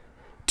almost.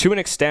 To an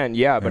extent,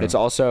 yeah, but it's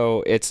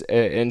also it's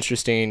an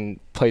interesting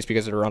place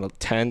because at around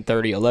 10,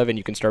 30, 11,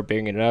 you can start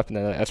bringing it up, and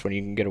then that's when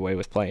you can get away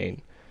with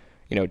playing,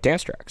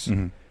 dance tracks.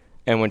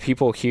 And when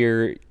people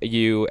hear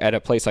you at a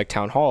place like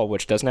Town Hall,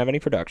 which doesn't have any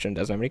production,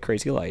 doesn't have any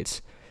crazy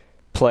lights,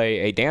 play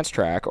a dance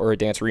track or a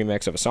dance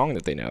remix of a song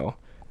that they know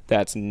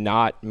that's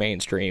not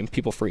mainstream,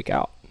 people freak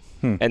out.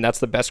 And that's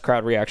the best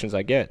crowd reactions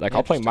I get. Like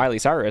I'll play Miley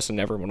Cyrus and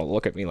everyone will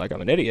look at me like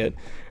I'm an idiot,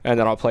 and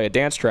then I'll play a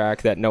dance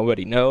track that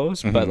nobody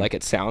knows, but like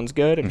it sounds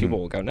good, and people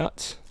will go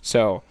nuts.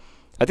 So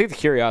I think the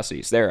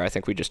curiosity is there. I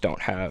think we just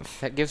don't have.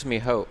 That gives me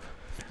hope.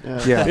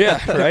 Yeah,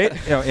 right.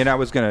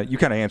 And you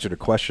kind of answered a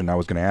question I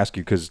was gonna ask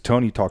you, because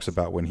Tony talks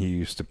about when he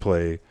used to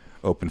play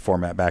open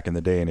format back in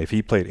the day, and if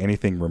he played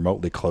anything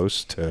remotely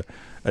close to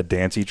a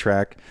dancey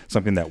track,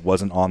 something that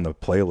wasn't on the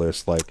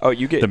playlist, like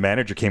the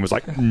manager was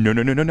like,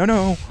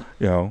 no.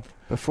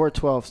 Before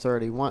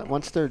 12:30,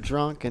 once they're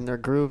drunk and they're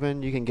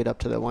grooving, you can get up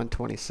to the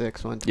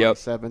 126,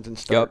 127s and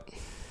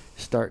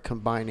start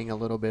combining a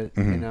little bit.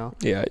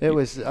 Yeah, it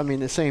was. I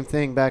mean, the same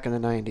thing back in the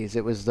 90s.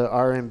 It was the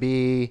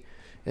R&B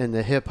and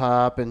the hip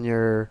hop and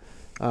your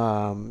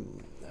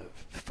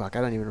I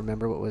don't even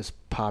remember what was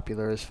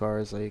popular as far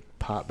as like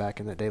pop back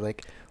in the day,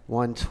 like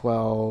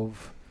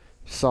 112,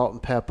 Salt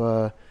and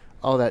Pepper,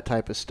 all that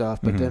type of stuff.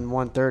 But then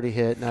 130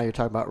 hit. Now you're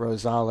talking about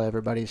Rosala,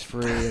 Everybody's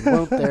Free, and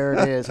whoop, there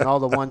it is, and all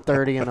the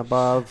 130 and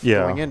above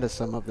going into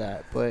some of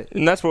that.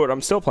 And that's what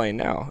I'm still playing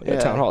now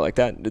at Town Hall. Like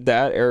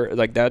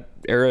that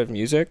era of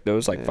music,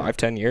 those like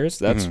 5-10 years.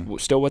 That's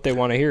still what they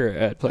want to hear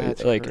at play.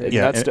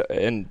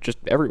 And just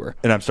everywhere.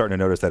 And I'm starting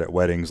to notice that at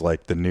weddings,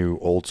 like the new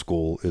old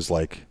school is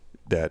like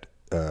that.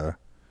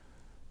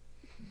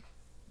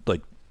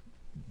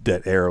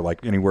 That era,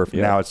 like anywhere from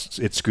now,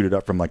 it's scooted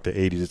up from like the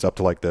 80s. It's up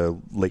to like the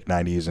late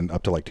 90s and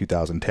up to like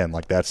 2010.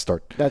 Like that's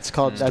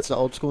the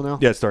old school now.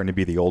 Yeah, it's starting to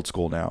be the old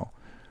school now.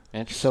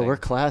 So we're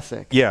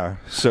classic. Yeah.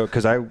 So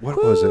because what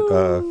was it?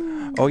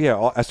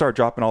 I started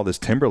dropping all this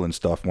Timberland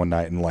stuff one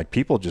night, and like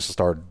people just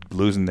started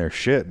losing their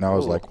shit, and I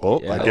was like,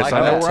 I guess I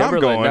know where I'm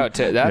going. No,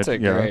 that's a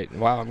great.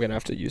 Wow, I'm gonna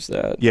have to use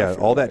that. Yeah,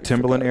 all that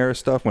Timberland era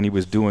stuff when he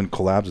was doing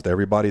collabs with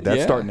everybody,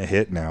 that's starting to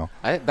hit now.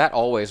 That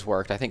always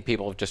worked. I think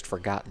people have just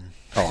forgotten.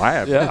 Oh, I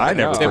have. I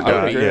never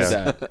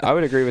forgot. I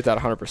would agree with that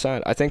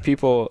 100%. I think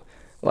people.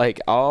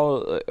 Like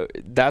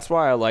that's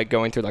why I like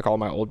going through like all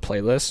my old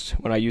playlists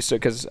when I used to,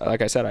 because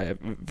like I said, I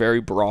am very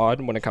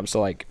broad when it comes to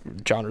like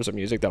genres of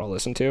music that I'll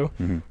listen to.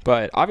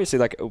 But obviously,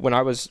 like when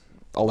I was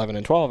 11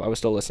 and 12, I was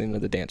still listening to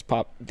the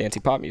dancey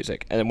pop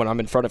music. And then when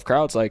I'm in front of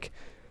crowds, like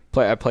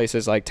at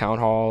places like Town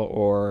Hall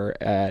or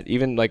at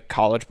even like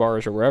college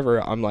bars or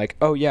wherever, I'm like,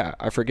 oh yeah,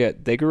 I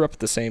forget they grew up at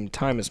the same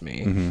time as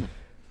me.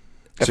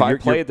 If so I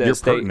play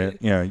this, you're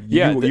pertinent.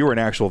 You were an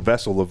actual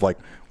vessel of like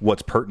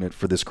what's pertinent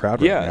for this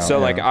crowd right now. So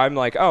like I'm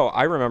like, oh,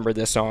 I remember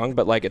this song,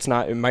 but like it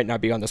might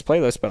not be on this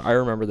playlist, but I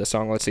remember this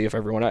song. Let's see if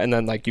everyone. And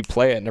then like you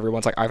play it, and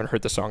everyone's like, I haven't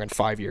heard this song in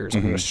 5 years.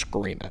 I'm gonna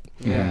scream it.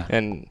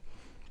 And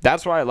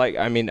that's why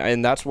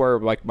and that's where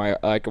why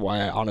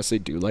I honestly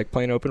do like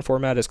playing open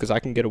format is because I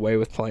can get away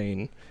with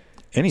playing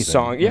anything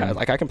song. Yeah,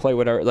 like I can play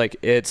whatever. Like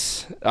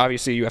it's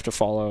obviously you have to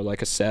follow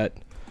like a set.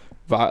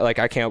 Like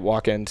I can't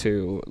walk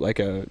into like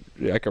a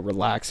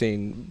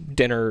relaxing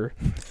dinner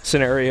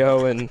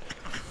scenario and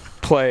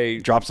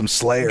drop some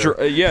Slayer.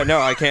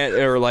 I can't.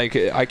 Or like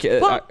I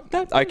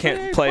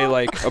can't play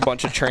like a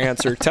bunch of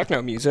trance or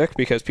techno music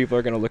because people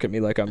are gonna look at me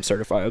like I'm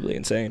certifiably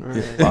insane.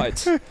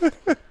 Right.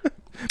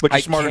 But you're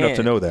smart enough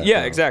to know that. Yeah,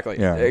 though. exactly.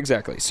 Yeah.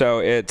 Exactly. So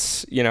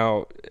it's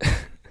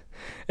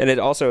and it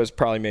also has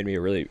probably made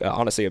me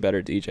honestly a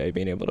better DJ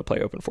being able to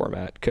play open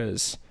format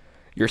because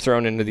you're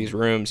thrown into these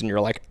rooms and you're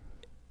like,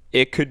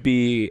 it could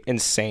be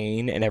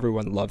insane and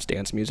everyone loves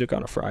dance music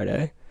on a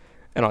Friday,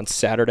 and on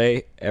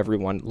Saturday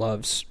everyone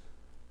loves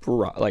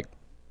like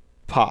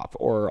pop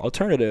or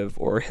alternative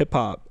or hip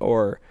hop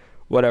or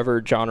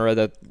whatever genre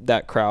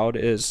that crowd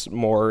is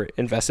more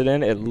invested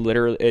in.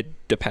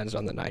 It depends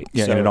on the night.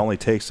 Yeah, and it only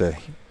takes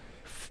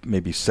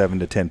maybe 7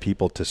 to 10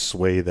 people to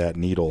sway that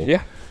needle.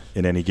 Yeah.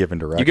 In any given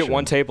direction. You get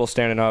one table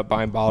standing up,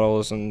 buying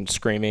bottles and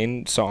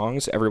screaming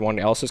songs. Everyone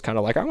else is kind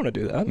of like, I want to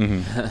do that.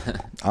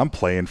 Mm-hmm. I'm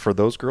playing for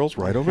those girls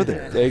right over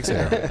there.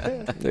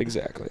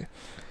 Exactly.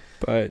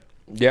 But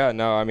yeah,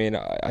 no, I mean,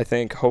 I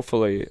think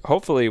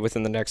hopefully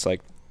within the next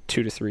like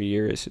 2 to 3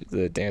 years,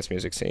 the dance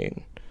music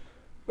scene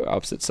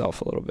ups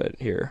itself a little bit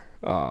here.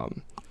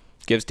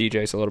 Gives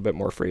DJs a little bit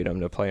more freedom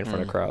to play in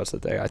front of crowds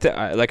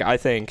that I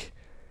think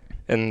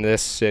in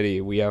this city,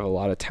 we have a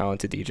lot of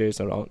talented DJs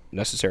that don't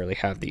necessarily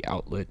have the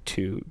outlet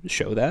to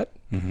show that.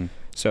 Mm-hmm.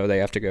 So they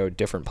have to go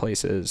different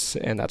places,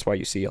 and that's why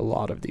you see a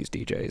lot of these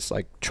DJs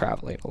like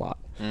traveling a lot.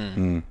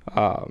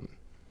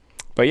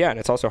 But yeah, and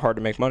it's also hard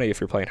to make money if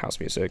you're playing house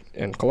music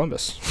in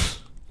Columbus.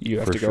 You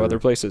have to go other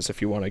places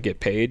if you want to get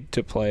paid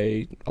to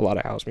play a lot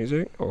of house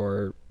music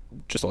or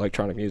just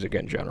electronic music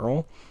in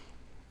general.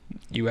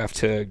 You have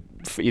to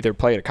either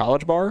play at a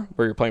college bar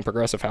where you're playing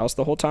progressive house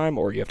the whole time,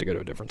 or you have to go to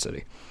a different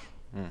city.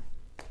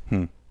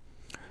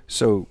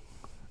 So,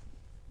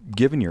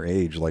 given your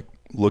age, like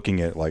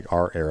looking at like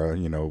our era,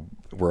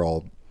 we're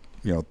all,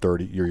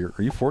 30.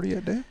 Are you 40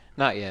 yet, Dave?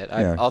 Not yet.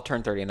 Yeah. I'll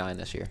turn 39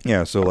 this year.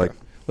 Yeah. So like,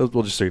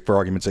 we'll just say for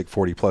argument's sake,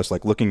 40 plus.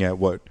 Like looking at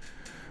what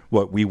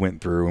we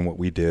went through and what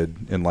we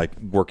did, and like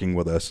working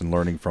with us and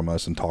learning from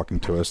us and talking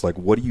to us. Like,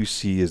 what do you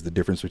see as the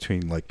difference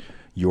between like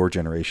your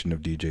generation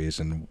of DJs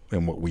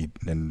and what we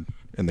and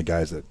the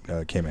guys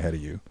that came ahead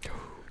of you?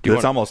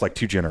 It's almost like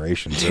 2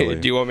 generations. Really.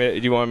 Do you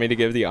want me to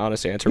give the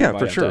honest answer? Yeah,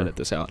 for sure. Edit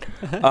this out.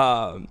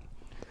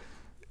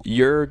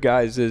 Your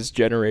guys'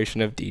 generation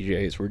of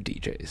DJs were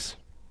DJs.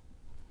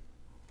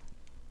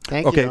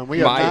 Thank you.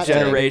 We are my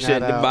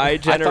generation. I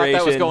thought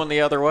that was going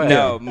the other way.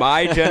 No,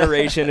 my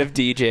generation of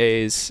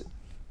DJs.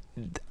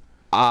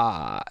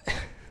 I'm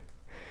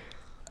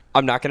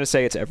not going to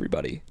say it's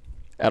everybody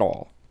at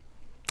all,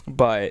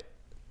 but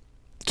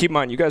keep in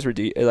mind, you guys were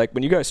like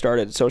when you guys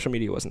started, social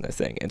media wasn't a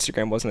thing,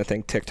 Instagram wasn't a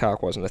thing,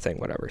 TikTok wasn't a thing,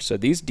 whatever. So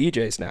these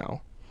DJs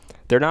now,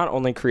 they're not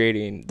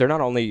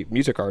only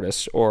music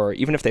artists, or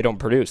even if they don't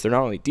produce, they're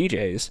not only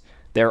DJs,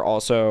 they're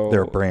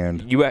a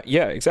brand.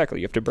 Yeah,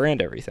 exactly. You have to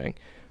brand everything,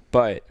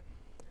 but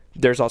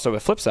there's also a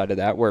flip side to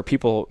that where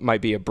people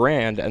might be a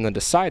brand and then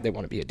decide they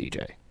want to be a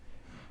DJ.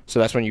 So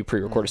that's when you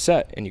pre-record a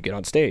set and you get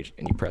on stage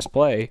and you press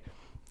play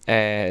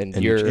and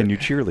you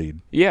cheerlead.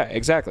 Yeah,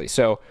 exactly.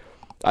 So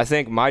I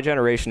think my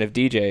generation of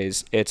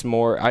DJs, it's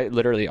more, I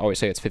literally always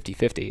say it's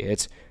 50-50.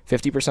 It's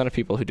 50% of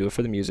people who do it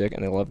for the music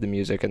and they love the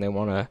music and they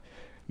want to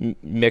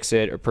mix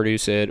it or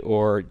produce it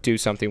or do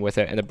something with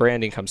it, and the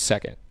branding comes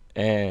second.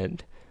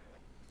 And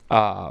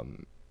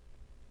then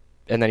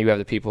you have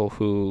the people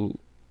who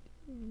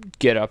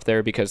get up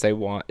there because they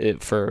want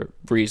it for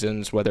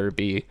reasons, whether it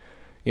be,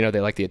 they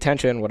like the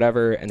attention,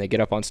 whatever, and they get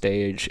up on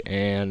stage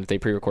and they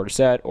pre-record a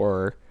set,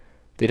 or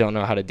they don't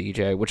know how to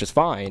DJ, which is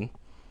fine.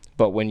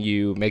 But when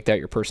you make that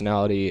your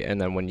personality,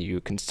 and then when you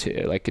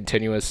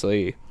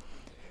continuously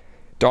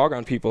dog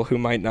on people who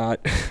might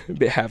not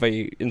have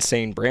a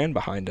insane brand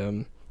behind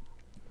them,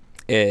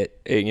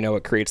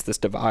 it creates this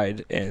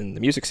divide in the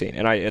music scene.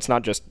 And it's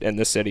not just in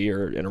this city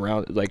or in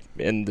around, like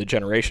in the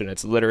generation.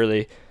 It's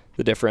literally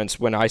the difference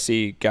when I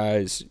see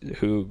guys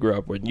who grew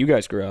up when you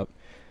guys grew up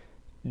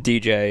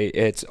DJ.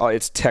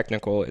 It's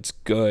technical, it's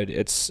good,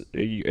 it's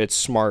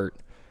smart,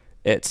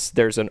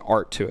 there's an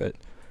art to it.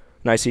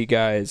 And I see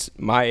guys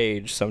my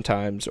age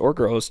sometimes, or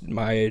girls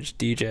my age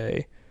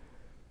DJ,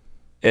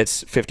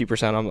 it's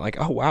 50%. I'm like,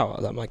 oh wow.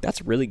 I'm like,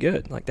 that's really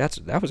good. Like that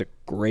was a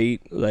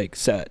great like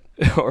set.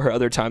 Or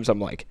other times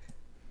I'm like,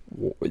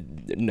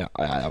 no,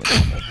 that was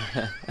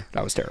terrible.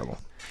 That was terrible.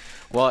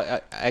 Well,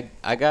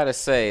 I gotta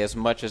say, as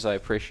much as I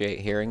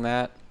appreciate hearing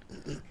that,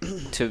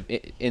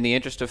 in the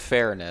interest of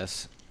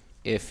fairness,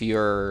 if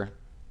you're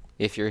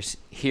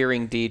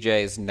hearing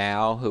DJs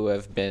now who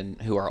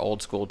are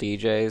old school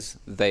DJs,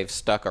 they've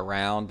stuck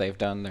around, they've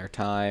done their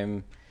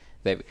time,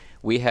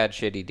 we had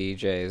shitty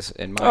DJs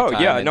in my Oh,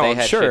 time. yeah, and no, they I'm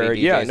had sure. shitty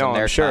DJs Yeah, no, in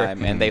their I'm sure.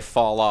 time, and they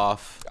fall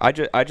off. I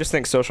just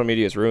think social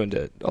media has ruined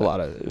it a lot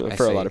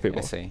for a lot of people.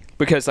 I see.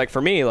 Because like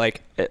for me,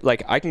 like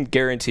I can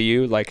guarantee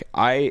you, like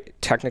I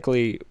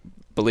technically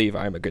believe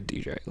I'm a good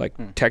DJ.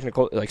 Like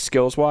technical, like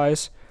skills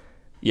wise,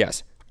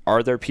 yes.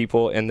 Are there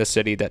people in the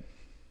city that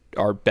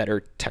are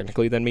better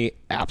technically than me?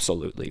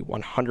 Absolutely,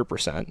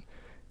 100%.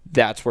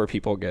 That's where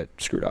people get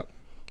screwed up.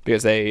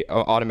 Because they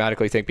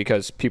automatically think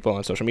because people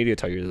on social media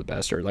tell you you're the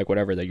best or like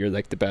whatever, that you're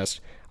like the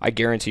best. I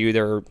guarantee you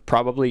there are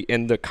probably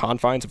in the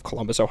confines of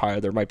Columbus, Ohio,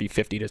 there might be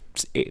 50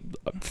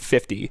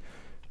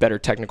 better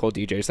technical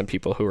DJs than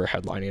people who are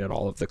headlining at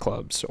all of the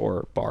clubs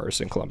or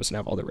bars in Columbus and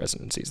have all their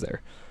residencies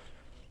there.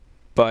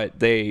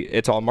 But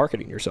it's all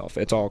marketing yourself.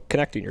 It's all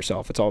connecting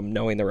yourself. It's all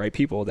knowing the right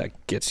people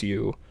that gets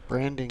you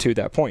branding to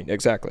that point.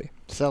 Exactly.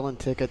 Selling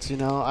tickets.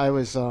 I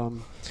was...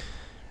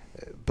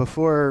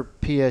 before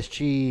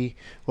PSG,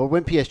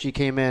 when PSG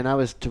came in, I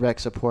was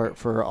direct support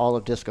for all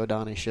of Disco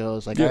Donnie's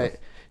shows.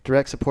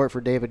 Direct support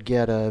for David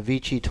Guetta,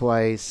 Vici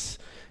twice,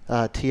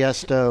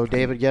 Tiesto,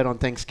 David Guetta on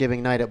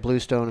Thanksgiving night at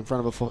Bluestone in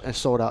front of a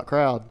sold-out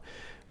crowd.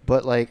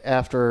 But like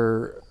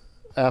after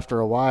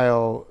a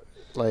while,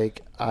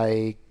 like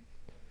I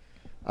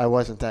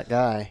wasn't that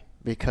guy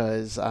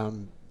because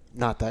I'm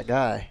not that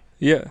guy.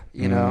 Yeah.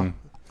 You know,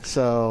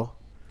 so.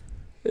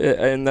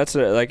 And that's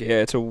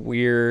it's a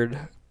weird.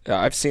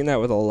 I've seen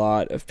that with a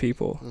lot of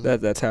people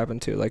that's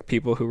happened to, like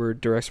people who were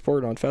direct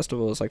support on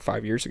festivals like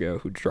 5 years ago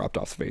who dropped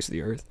off the face of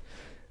the earth,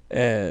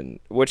 and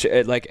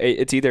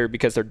it's either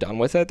because they're done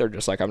with it, they're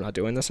just like I'm not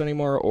doing this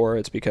anymore, or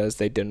it's because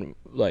they didn't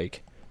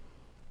like.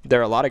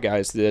 There are a lot of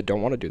guys that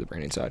don't want to do the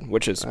branding side,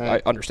 which is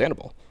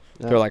understandable.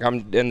 Yeah. They're like,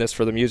 I'm in this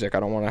for the music. I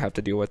don't want to have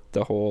to deal with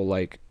the whole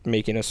like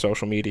making a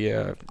social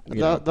media.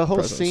 The whole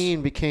presence.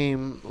 Scene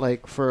became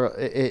like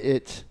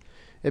it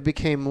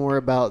became more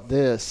about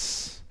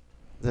this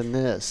than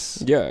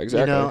this. Yeah,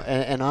 exactly.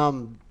 And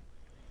I'm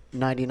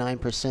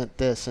 99%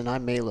 this, and I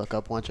may look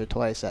up once or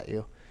twice at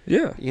you.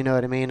 Yeah. You know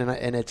what I mean?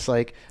 And it's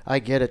like, I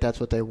get it, that's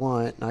what they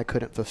want, and I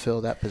couldn't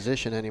fulfill that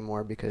position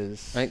anymore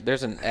because... Right,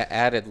 there's an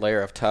added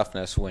layer of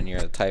toughness when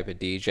you're the type of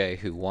DJ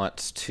who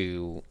wants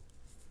to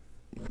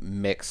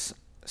mix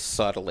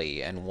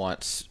subtly and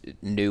wants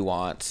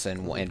nuance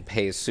and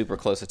pays super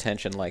close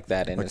attention like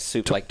that and is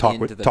super talk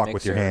into the talk mixer.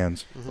 with your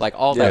hands. Like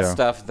all that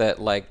stuff that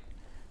like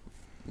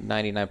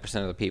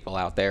 99% of the people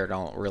out there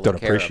don't really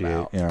care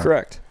about. Yeah.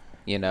 Correct.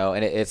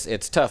 And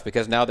it's tough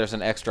because now there's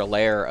an extra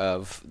layer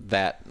of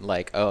that,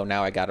 like, oh,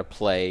 now I got to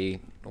play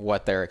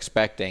what they're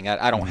expecting.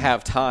 I don't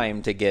have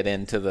time to get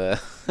into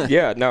the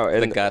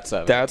the guts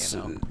of that's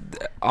it.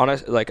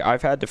 Honest. Like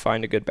I've had to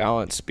find a good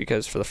balance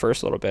because for the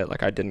first little bit,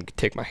 like I didn't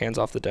take my hands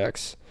off the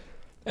decks,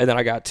 and then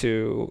I got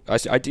to I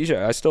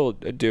DJ. I still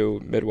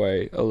do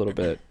Midway a little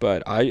bit,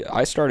 but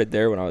I started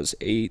there when I was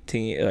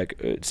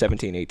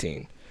 17,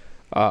 18.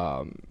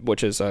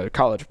 Which is a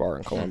college bar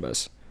in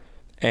Columbus.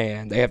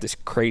 And they have this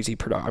crazy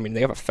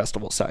they have a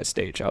festival-sized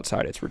stage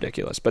outside. It's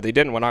ridiculous. But they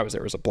didn't when I was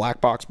there. It was a black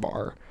box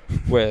bar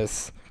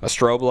with a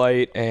strobe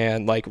light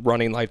and, like,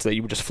 running lights that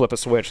you would just flip a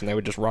switch and they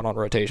would just run on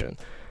rotation.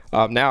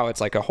 Now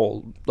it's, like, a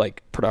whole,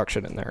 like,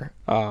 production in there.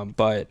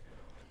 But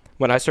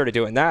when I started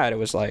doing that, it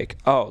was like,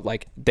 oh,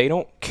 like, they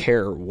don't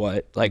care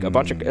what, like, a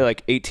bunch of,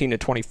 like, 18 to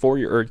 24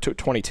 or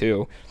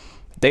 22,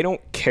 they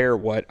don't care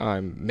what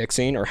I'm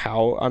mixing or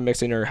how I'm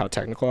mixing or how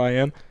technical I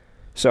am.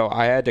 So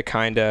I had to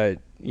kind of,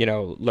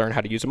 learn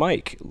how to use a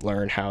mic,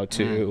 learn how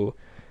to,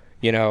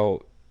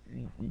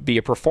 be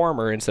a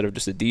performer instead of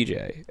just a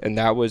DJ. And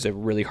that was a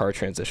really hard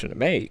transition to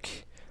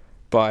make.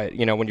 But,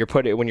 when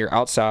you're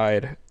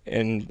outside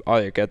and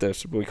I get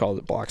this, we call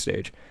it block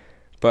stage.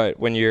 But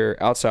when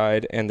you're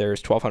outside and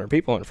there's 1,200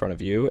 people in front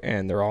of you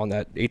and they're all in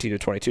that 18 to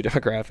 22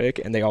 demographic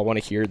and they all want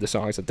to hear the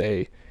songs that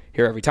they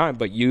hear every time,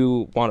 but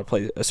you want to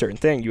play a certain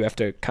thing, you have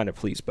to kind of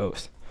please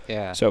both.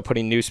 Yeah. So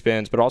putting new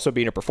spins, but also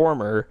being a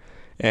performer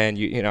and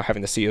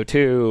having the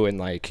CO2 and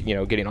like,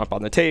 getting up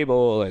on the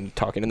table and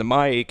talking in the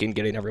mic and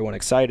getting everyone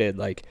excited,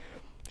 like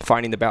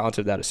finding the balance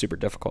of that is super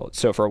difficult.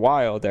 So for a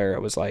while there, it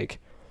was like,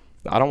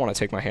 I don't want to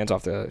take my hands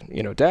off the,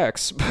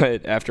 decks,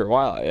 but after a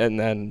while, and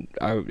then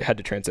I had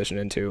to transition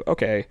into,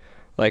 okay,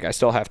 like I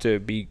still have to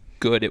be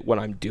good at what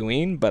I'm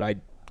doing, but I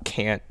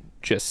can't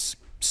just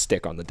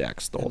stick on the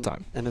decks the whole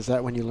time. And is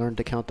that when you learned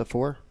to count to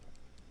 4?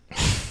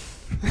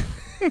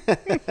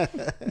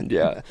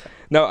 Yeah.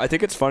 No, I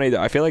think it's funny that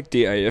I feel like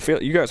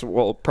you guys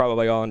will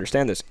probably all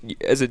understand this.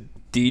 As a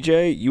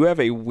DJ, you have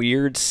a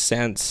weird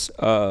sense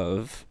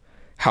of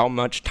how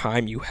much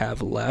time you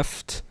have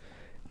left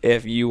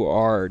if you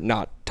are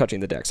not touching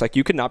the decks. Like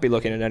you could not be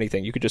looking at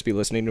anything. You could just be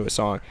listening to a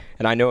song.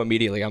 And I know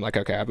immediately, I'm like,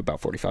 okay, I have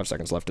about 45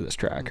 seconds left of this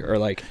track. Or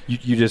like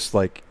you just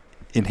like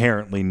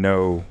inherently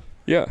know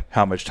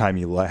how much time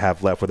you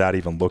have left without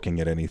even looking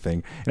at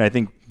anything. And I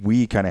think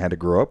we kind of had to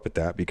grow up with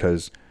that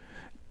because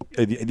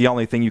the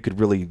only thing you could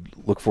really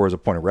look for as a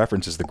point of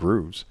reference is the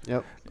grooves.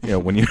 Yep.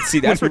 When you see,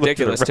 that's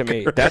ridiculous to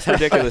me. That's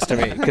ridiculous to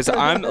me because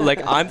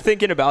I'm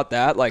thinking about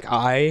that. Like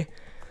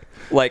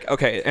Like,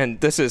 okay, and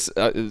this is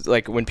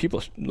like when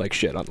people like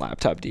shit on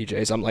laptop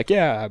DJs, I'm like,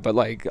 yeah, but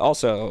like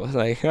also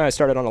like I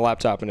started on a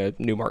laptop and a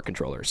Newmark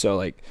controller, so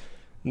like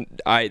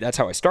that's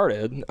how I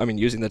started. I mean,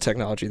 using the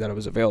technology that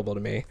was available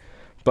to me,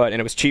 and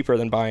it was cheaper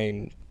than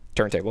buying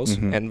turntables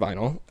and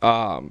vinyl.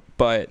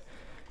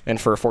 And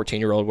for a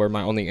 14-year-old where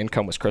my only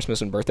income was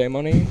Christmas and birthday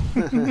money.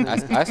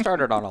 I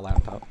started on a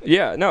laptop.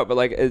 Yeah, no, but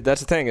like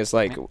that's the thing is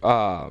like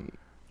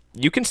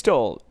you can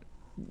still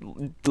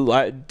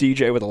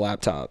DJ with a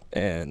laptop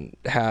and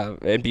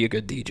be a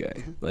good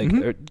DJ, like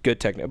a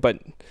good technique.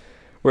 But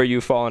where you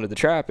fall into the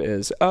trap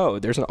is,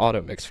 there's an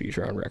auto mix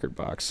feature on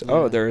Rekordbox.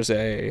 Yeah. There's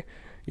a,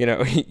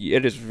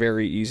 it is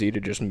very easy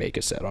to just make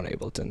a set on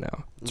Ableton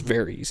now. It's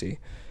very easy.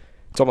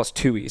 It's almost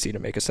too easy to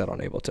make a set on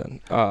Ableton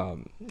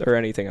or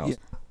anything else. Yeah.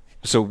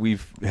 So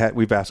we've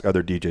asked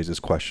other DJs this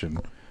question,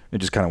 and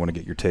just kind of want to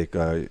get your take.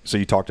 So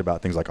you talked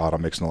about things like auto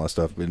mix and all that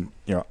stuff, and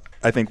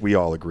I think we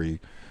all agree,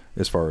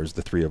 as far as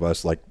the three of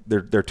us, like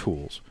they're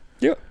tools.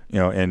 Yeah.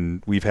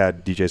 And we've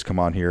had DJs come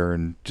on here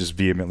and just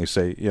vehemently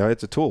say,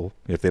 it's a tool.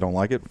 If they don't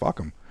like it, fuck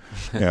them.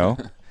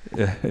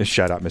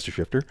 Shout out Mr.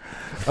 Shifter.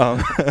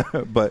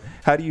 But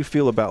how do you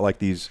feel about like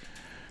these?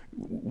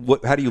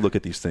 How do you look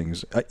at these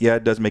things?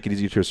 It does make it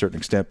easier to a certain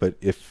extent, but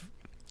if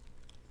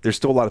there's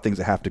still a lot of things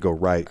that have to go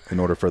right in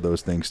order for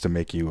those things to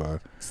make you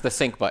it's the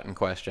sync button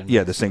question.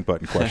 Yeah, the sync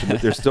button question.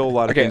 There's still a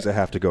lot of things that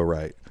have to go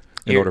right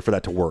in order for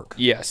that to work.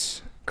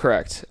 Yes,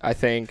 correct. I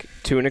think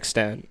to an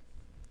extent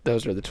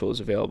those are the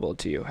tools available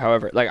to you.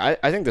 However, like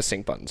I think the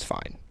sync button's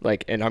fine.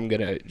 Like, and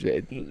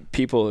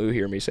people who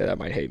hear me say that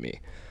might hate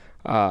me.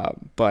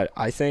 But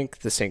I think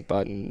the sync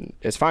button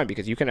is fine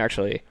because you can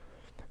actually,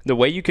 the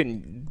way you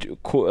can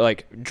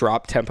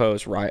drop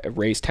tempos,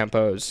 raise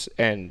tempos,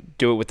 and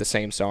do it with the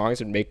same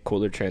songs and make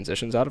cooler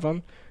transitions out of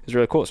them is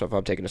really cool. So if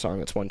I'm taking a song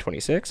that's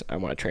 126, I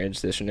want to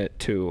transition it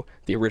to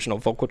the original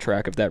vocal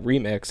track of that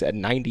remix at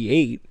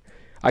 98.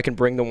 I can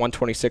bring the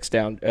 126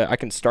 down. I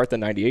can start the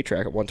 98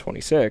 track at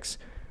 126,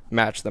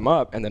 match them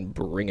up, and then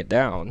bring it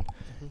down,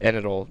 and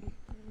it'll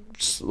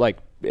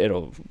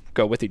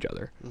go with each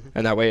other,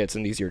 and that way it's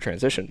an easier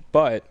transition.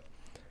 But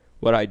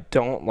what I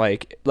don't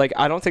like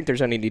I don't think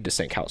there's any need to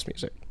sync house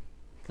music.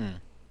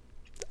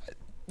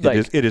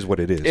 It is what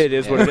it is. It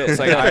is what it is.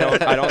 Like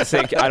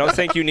I don't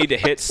think you need to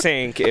hit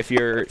sync if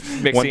you're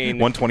mixing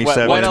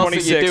 127,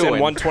 126 and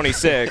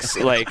 126.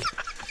 Like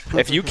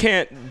if you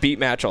can't beat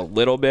match a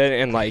little bit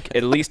and like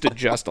at least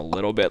adjust a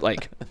little bit,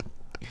 like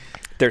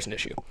there's an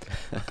issue.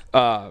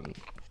 But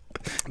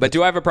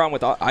do I have a problem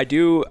with? I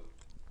do.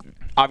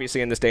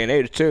 Obviously, in this day and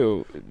age,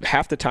 too,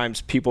 half the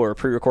times people are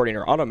pre-recording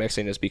or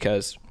auto-mixing is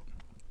because,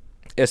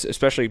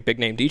 especially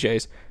big-name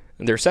DJs,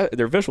 their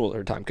visuals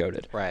are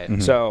time-coded. Right.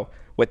 Mm-hmm. So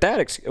with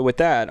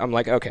that, I'm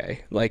like,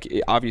 okay, like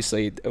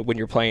obviously when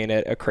you're playing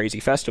at a crazy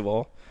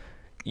festival,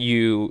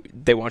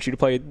 they want you to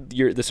play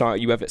the song.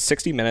 You have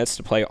 60 minutes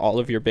to play all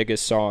of your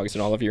biggest songs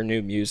and all of your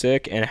new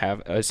music and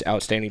have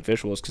outstanding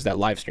visuals because that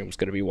live stream is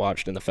going to be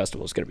watched and the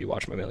festival is going to be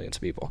watched by millions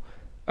of people.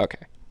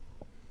 Okay.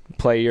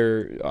 Play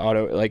your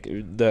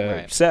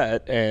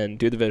set and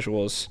do the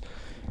visuals,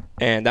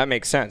 and that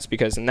makes sense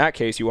because in that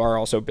case you are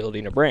also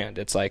building a brand.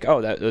 It's like,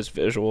 those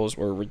visuals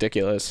were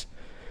ridiculous.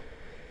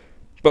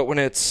 But when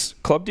it's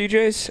club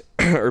DJs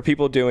or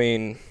people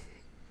doing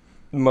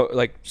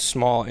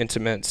small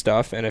intimate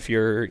stuff, and if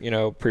you're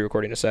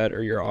pre-recording a set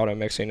or you're auto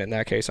mixing, in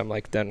that case I'm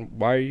like, then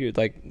why are you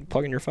like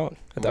plugging your phone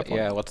at that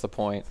point? Yeah, what's the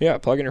point? Yeah,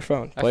 plug in your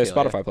phone, play a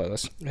Spotify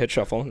playlist, hit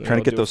shuffle,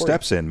 trying to get those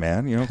steps in,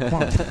 man. Come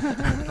on.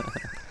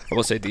 I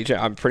will say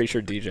I'm pretty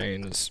sure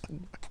DJing has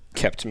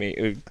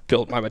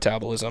built my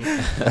metabolism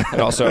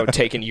and also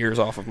taken years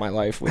off of my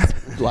life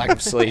with lack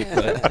of sleep.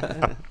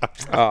 But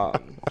I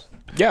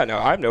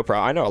have no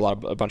problem. I know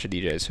a bunch of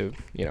DJs who,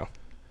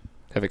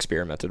 have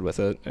experimented with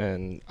it,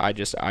 and I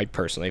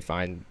personally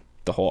find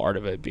the whole art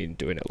of it being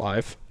doing it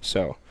live.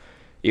 So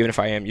even if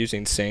I am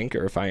using sync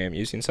or if I am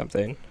using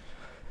something,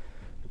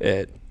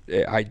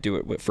 I do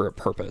it for a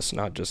purpose,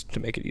 not just to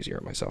make it easier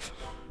on myself.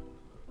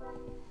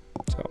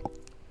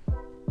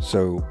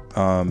 So,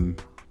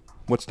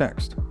 what's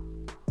next?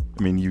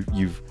 I mean,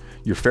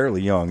 you're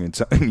fairly young, and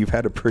you've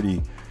had a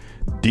pretty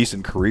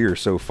decent career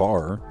so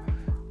far.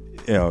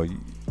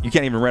 You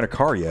can't even rent a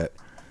car yet.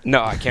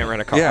 No, I can't rent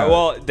a car. Yeah.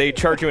 Well, they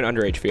charge you an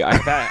underage fee. I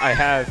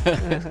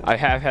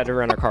have had to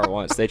rent a car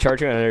once. They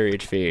charge you an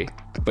underage fee,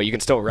 but you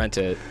can still rent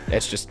it.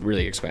 It's just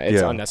really expensive.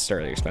 It's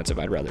unnecessarily expensive.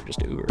 I'd rather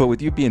just Uber. But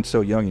with you being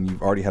so young and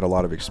you've already had a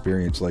lot of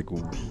experience, like,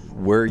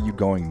 where are you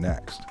going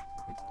next?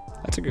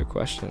 That's a good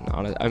question.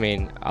 I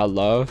mean, I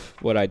love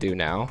what I do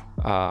now,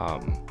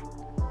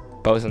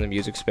 both in the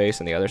music space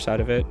and the other side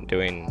of it,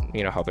 doing,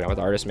 helping out with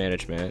artist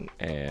management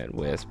and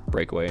with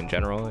Breakaway in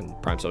general and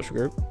Prime Social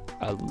Group.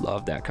 I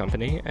love that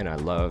company, and I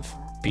love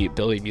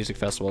building music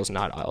festivals,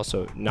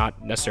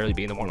 not necessarily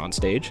being the one on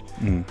stage.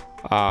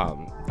 I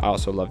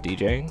also love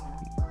DJing.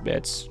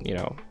 It's,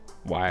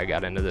 why I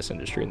got into this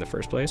industry in the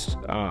first place.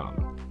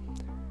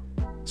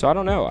 So I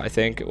don't know. I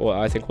think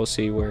we'll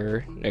see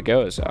where it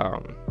goes.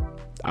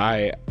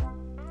 I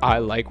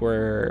like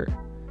where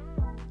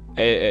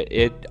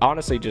it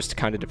honestly just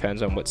kind of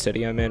depends on what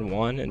city I'm in,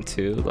 one, and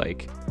two,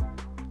 like,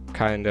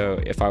 kind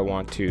of if I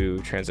want to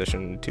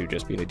transition to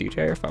just being a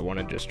DJ, or if I want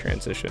to just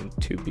transition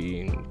to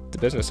being the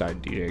business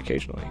side DJ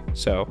occasionally.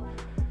 So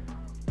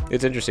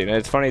it's interesting, and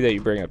it's funny that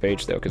you bring up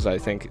age though, because I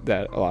think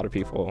that a lot of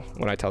people,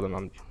 when I tell them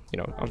I'm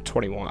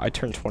 21, I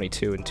turned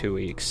 22 in 2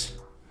 weeks,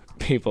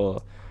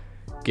 people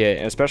get,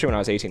 and especially when I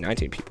was 18,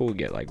 19, people would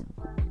get like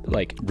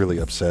really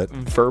upset,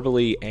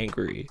 verbally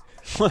angry.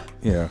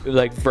 Yeah,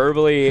 like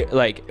verbally,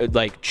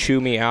 like chew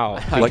me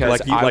out,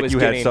 because you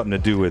had something to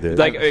do with it,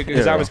 like,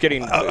 because I was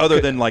getting other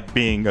than like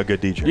being a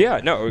good DJ. Yeah,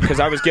 no, because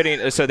I was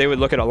getting, so they would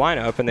look at a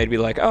lineup and they'd be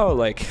like, oh,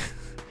 it's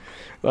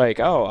like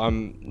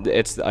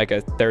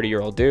a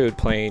 30-year-old dude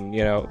playing,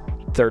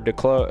 third to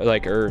close,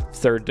 like, or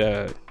third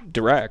to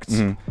direct,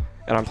 and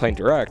I'm playing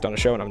direct on a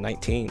show and I'm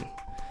 19,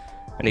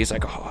 and he's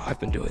like, oh,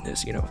 I've been doing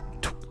this,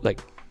 like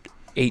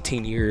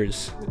 18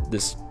 years.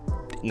 This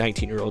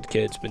 19-year-old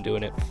kid's been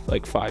doing it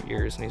like 5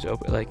 years, and he's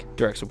open, like,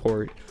 direct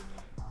support.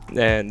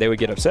 And they would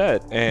get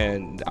upset,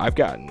 and I've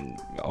gotten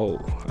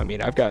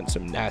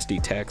some nasty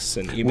texts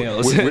and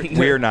emails.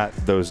 We're not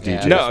those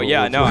DJs. No,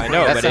 I know.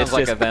 That but sounds it's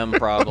like just a them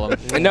problem.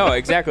 No,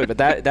 exactly. But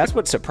that's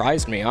what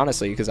surprised me,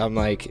 honestly, because I'm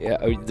like,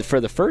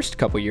 for the first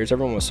couple of years,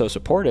 everyone was so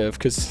supportive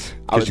because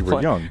I was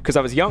young. Because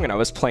I was young and I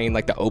was playing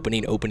like the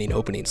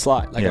opening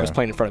slot. Like, I was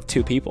playing in front of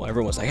 2 people.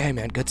 Everyone was like, "Hey,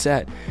 man, good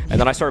set." And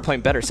then I started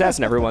playing better sets,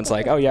 and everyone's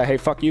like, "Oh yeah, hey,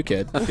 fuck you,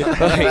 kid."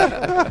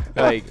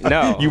 like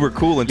no, you were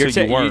cool until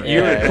you weren't.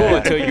 You were cool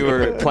until you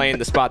were playing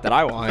the spot that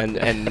I won,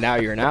 and now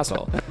you're an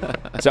asshole.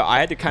 So I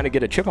had to kind of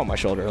get a chip on my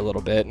shoulder a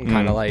little bit and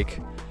kind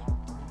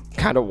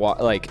of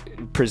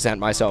present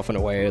myself in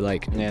a way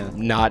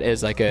not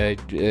as like a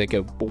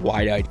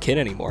wide-eyed kid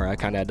anymore. I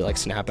kind of had to like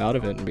snap out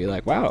of it and be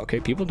like, wow,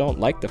 okay, people don't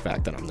like the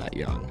fact that I'm that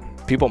young.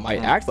 People might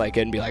act like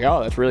it and be like,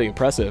 oh, that's really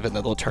impressive, and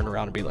then they'll turn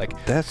around and be like,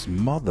 that's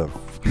mother.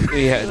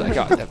 Yeah, it's like,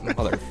 oh, that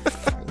mother.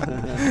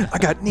 I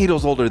got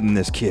needles older than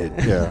this kid.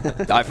 Yeah,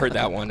 I've heard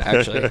that one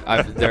actually.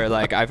 They're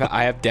like,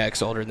 I have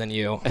decks older than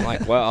you. I'm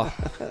like, well,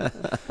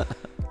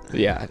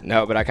 yeah,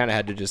 no, but I kind of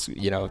had to just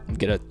get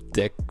a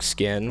thick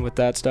skin with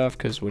that stuff,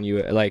 because when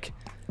you like,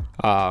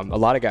 a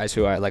lot of guys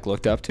who I like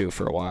looked up to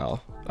for a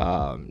while,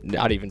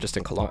 not even just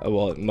in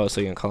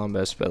mostly in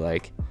Columbus, but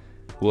like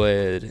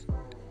when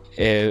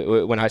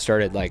I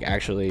started like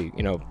actually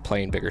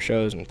playing bigger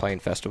shows and playing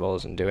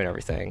festivals and doing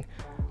everything,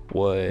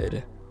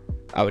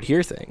 I would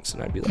hear things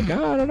and I'd be like,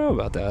 oh, I don't know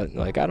about that.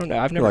 Like, I don't know.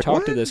 I've never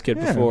talked to this kid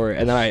before.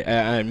 And then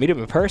I'd meet him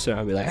in person.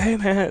 I'd be like, hey,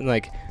 man. And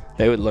like,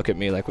 they would look at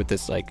me like with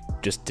this, like,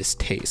 just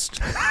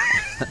distaste.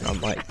 And I'm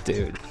like,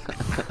 dude.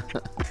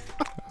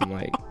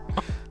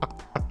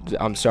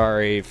 I'm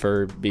sorry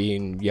for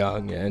being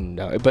young. And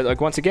but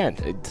like, once again,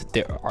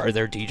 are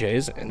there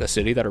DJs in the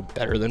city that are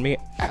better than me?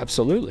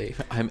 Absolutely.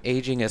 I'm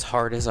aging as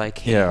hard as I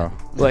can. Yeah.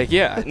 Like,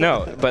 yeah,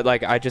 no. But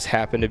like, I just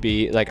happen to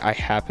be like, I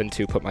happen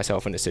to put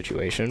myself in a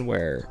situation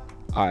where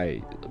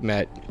I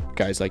met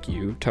guys like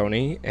you,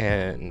 Tony,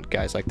 and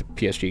guys like the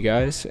PSG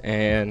guys,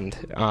 and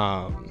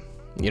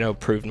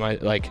proved and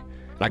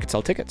I could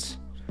sell tickets.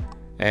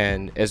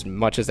 And as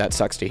much as that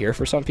sucks to hear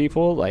for some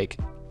people, like,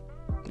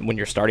 when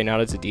you're starting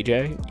out as a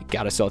DJ, you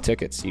gotta sell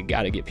tickets. You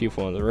gotta get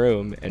people in the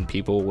room, and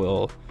people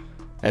will,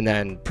 and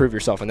then prove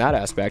yourself in that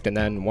aspect. And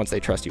then once they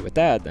trust you with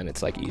that, then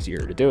it's like easier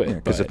to do it.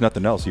 Because if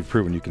nothing else, you've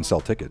proven you can sell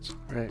tickets.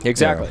 Right.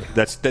 Exactly.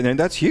 Yeah.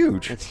 That's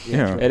huge. It's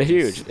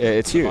huge.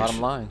 It's huge.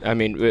 Bottom line. I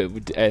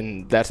mean,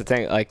 and that's the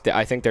thing. Like,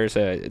 I think there's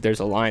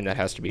a line that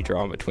has to be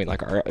drawn between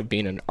like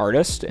being an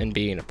artist and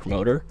being a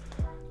promoter.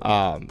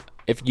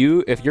 If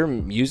your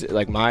music,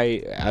 like,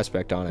 my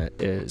aspect on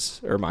it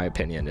is, or my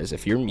opinion is,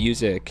 if your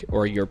music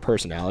or your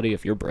personality,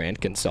 if your brand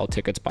can sell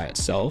tickets by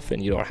itself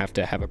and you don't have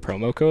to have a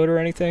promo code or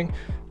anything,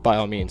 by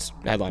all means,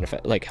 headline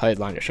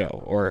a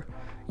show or,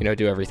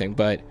 do everything.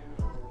 But,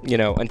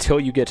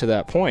 until you get to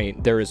that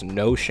point, there is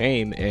no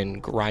shame in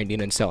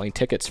grinding and selling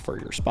tickets for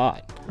your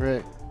spot.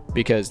 Right.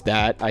 Because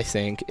that, I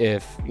think,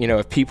 if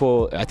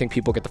people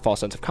get the false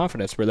sense of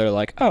confidence where they're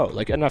like, oh,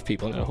 like, enough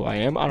people know who I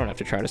am. I don't have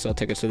to try to sell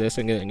tickets to this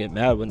and get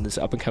mad when this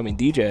up and coming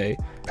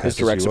DJ is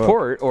direct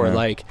support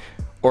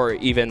or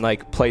even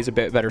like plays a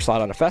bit better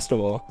slot on a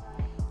festival.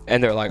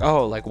 And they're like,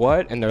 oh, like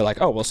what? And they're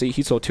like, oh, well, see,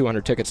 he sold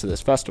 200 tickets to this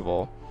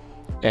festival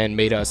and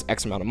made us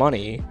X amount of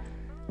money.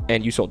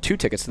 And you sold 2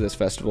 tickets to this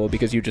festival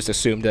because you just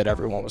assumed that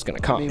everyone was going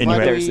to come. I mean,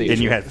 and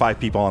you had 5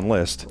 people on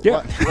list.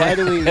 Yeah.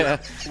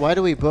 Why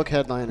do we book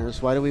headliners?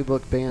 Why do we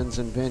book bands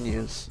and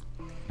venues?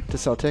 To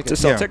sell tickets. To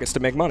sell tickets to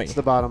make money. It's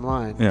the bottom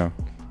line. Yeah.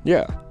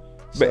 Yeah.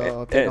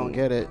 So if they don't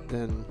get it,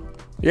 then...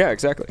 Yeah,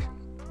 exactly.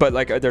 But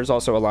like, there's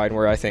also a line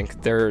where I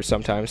think there are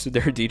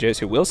DJs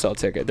who will sell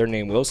tickets. Their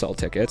name will sell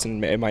tickets,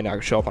 and it might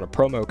not show up on a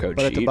promo code sheet.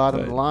 But at the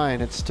bottom line,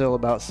 it's still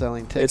about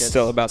selling tickets. It's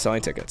still about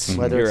selling tickets. Mm-hmm.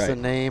 Whether You're it's right.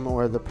 the name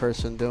or the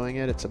person doing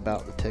it, it's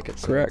about the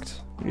tickets. Correct.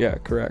 Yeah,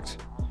 correct.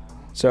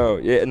 So,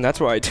 yeah, and that's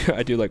why I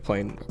do like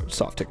playing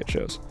soft ticket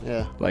shows.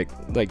 Yeah. Like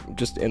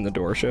just in the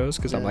door shows,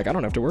 because I'm like, I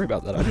don't have to worry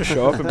about that. I just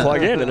show up and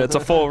plug in, and it's a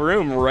full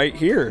room right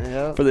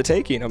here for the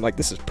taking. I'm like,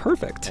 this is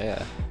perfect.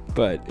 Yeah.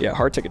 But yeah,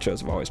 hard ticket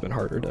shows have always been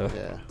harder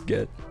to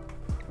get.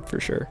 For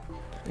sure.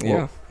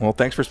 Yeah. Well,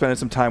 thanks for spending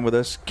some time with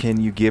us. Can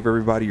you give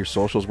everybody your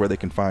socials where they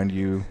can find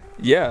you?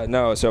 Yeah,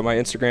 no. So my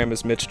Instagram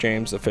is Mitch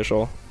James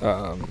Official.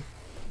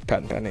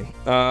 Patent pending.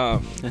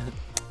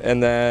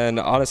 And then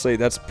honestly,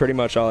 that's pretty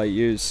much all I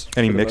use.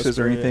 Any mixes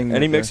or anything?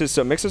 Any mixes?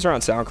 So mixes are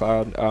on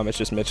SoundCloud. It's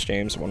just Mitch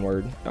James, one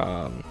word.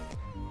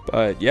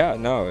 But yeah,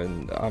 no,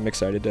 and I'm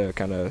excited to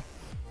kind of,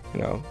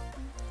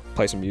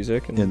 play some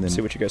music and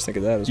see what you guys think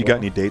of that as well. You got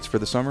any dates for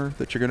the summer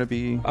that you're going to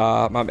be?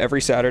 I'm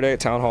every Saturday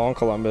at Town Hall in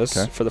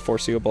Columbus for the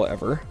foreseeable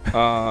ever.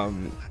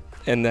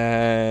 And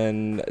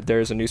then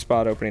there's a new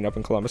spot opening up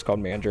in Columbus called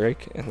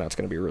Mandrake, and that's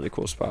going to be a really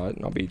cool spot,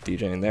 and I'll be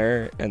DJing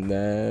there. And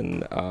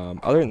then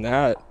other than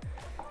that,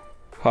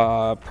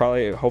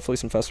 probably hopefully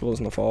some festivals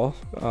in the fall,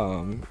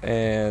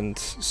 and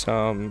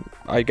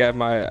I got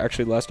my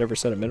actually last ever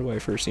set at Midway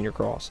for Senior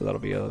Crawl, so that'll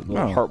be a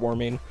little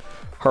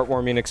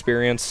heartwarming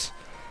experience.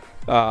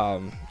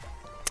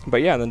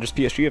 But yeah, and then just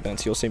PSG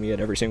events, you'll see me at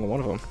every single one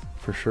of them.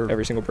 For sure.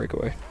 Every single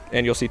breakaway.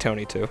 And you'll see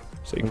Tony too,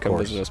 so you can come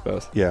visit us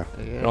both. Yeah.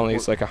 It only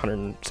is like $100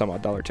 and some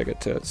odd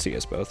ticket to see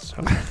us both.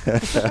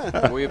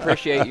 So. We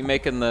appreciate you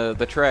making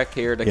the trek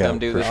here to come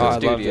do this in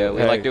studio.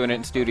 We like doing it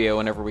in studio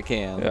whenever we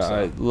can. Yeah, so.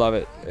 I love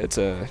it. It's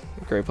a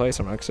great place.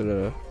 I'm excited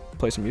to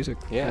play some music.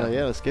 Yeah,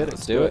 let's get it.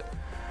 Let's do it.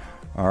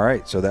 All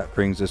right, so that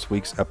brings this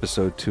week's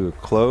episode to a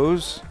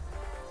close.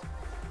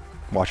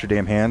 Wash your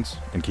damn hands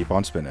and keep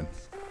on spinning.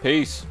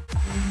 Peace.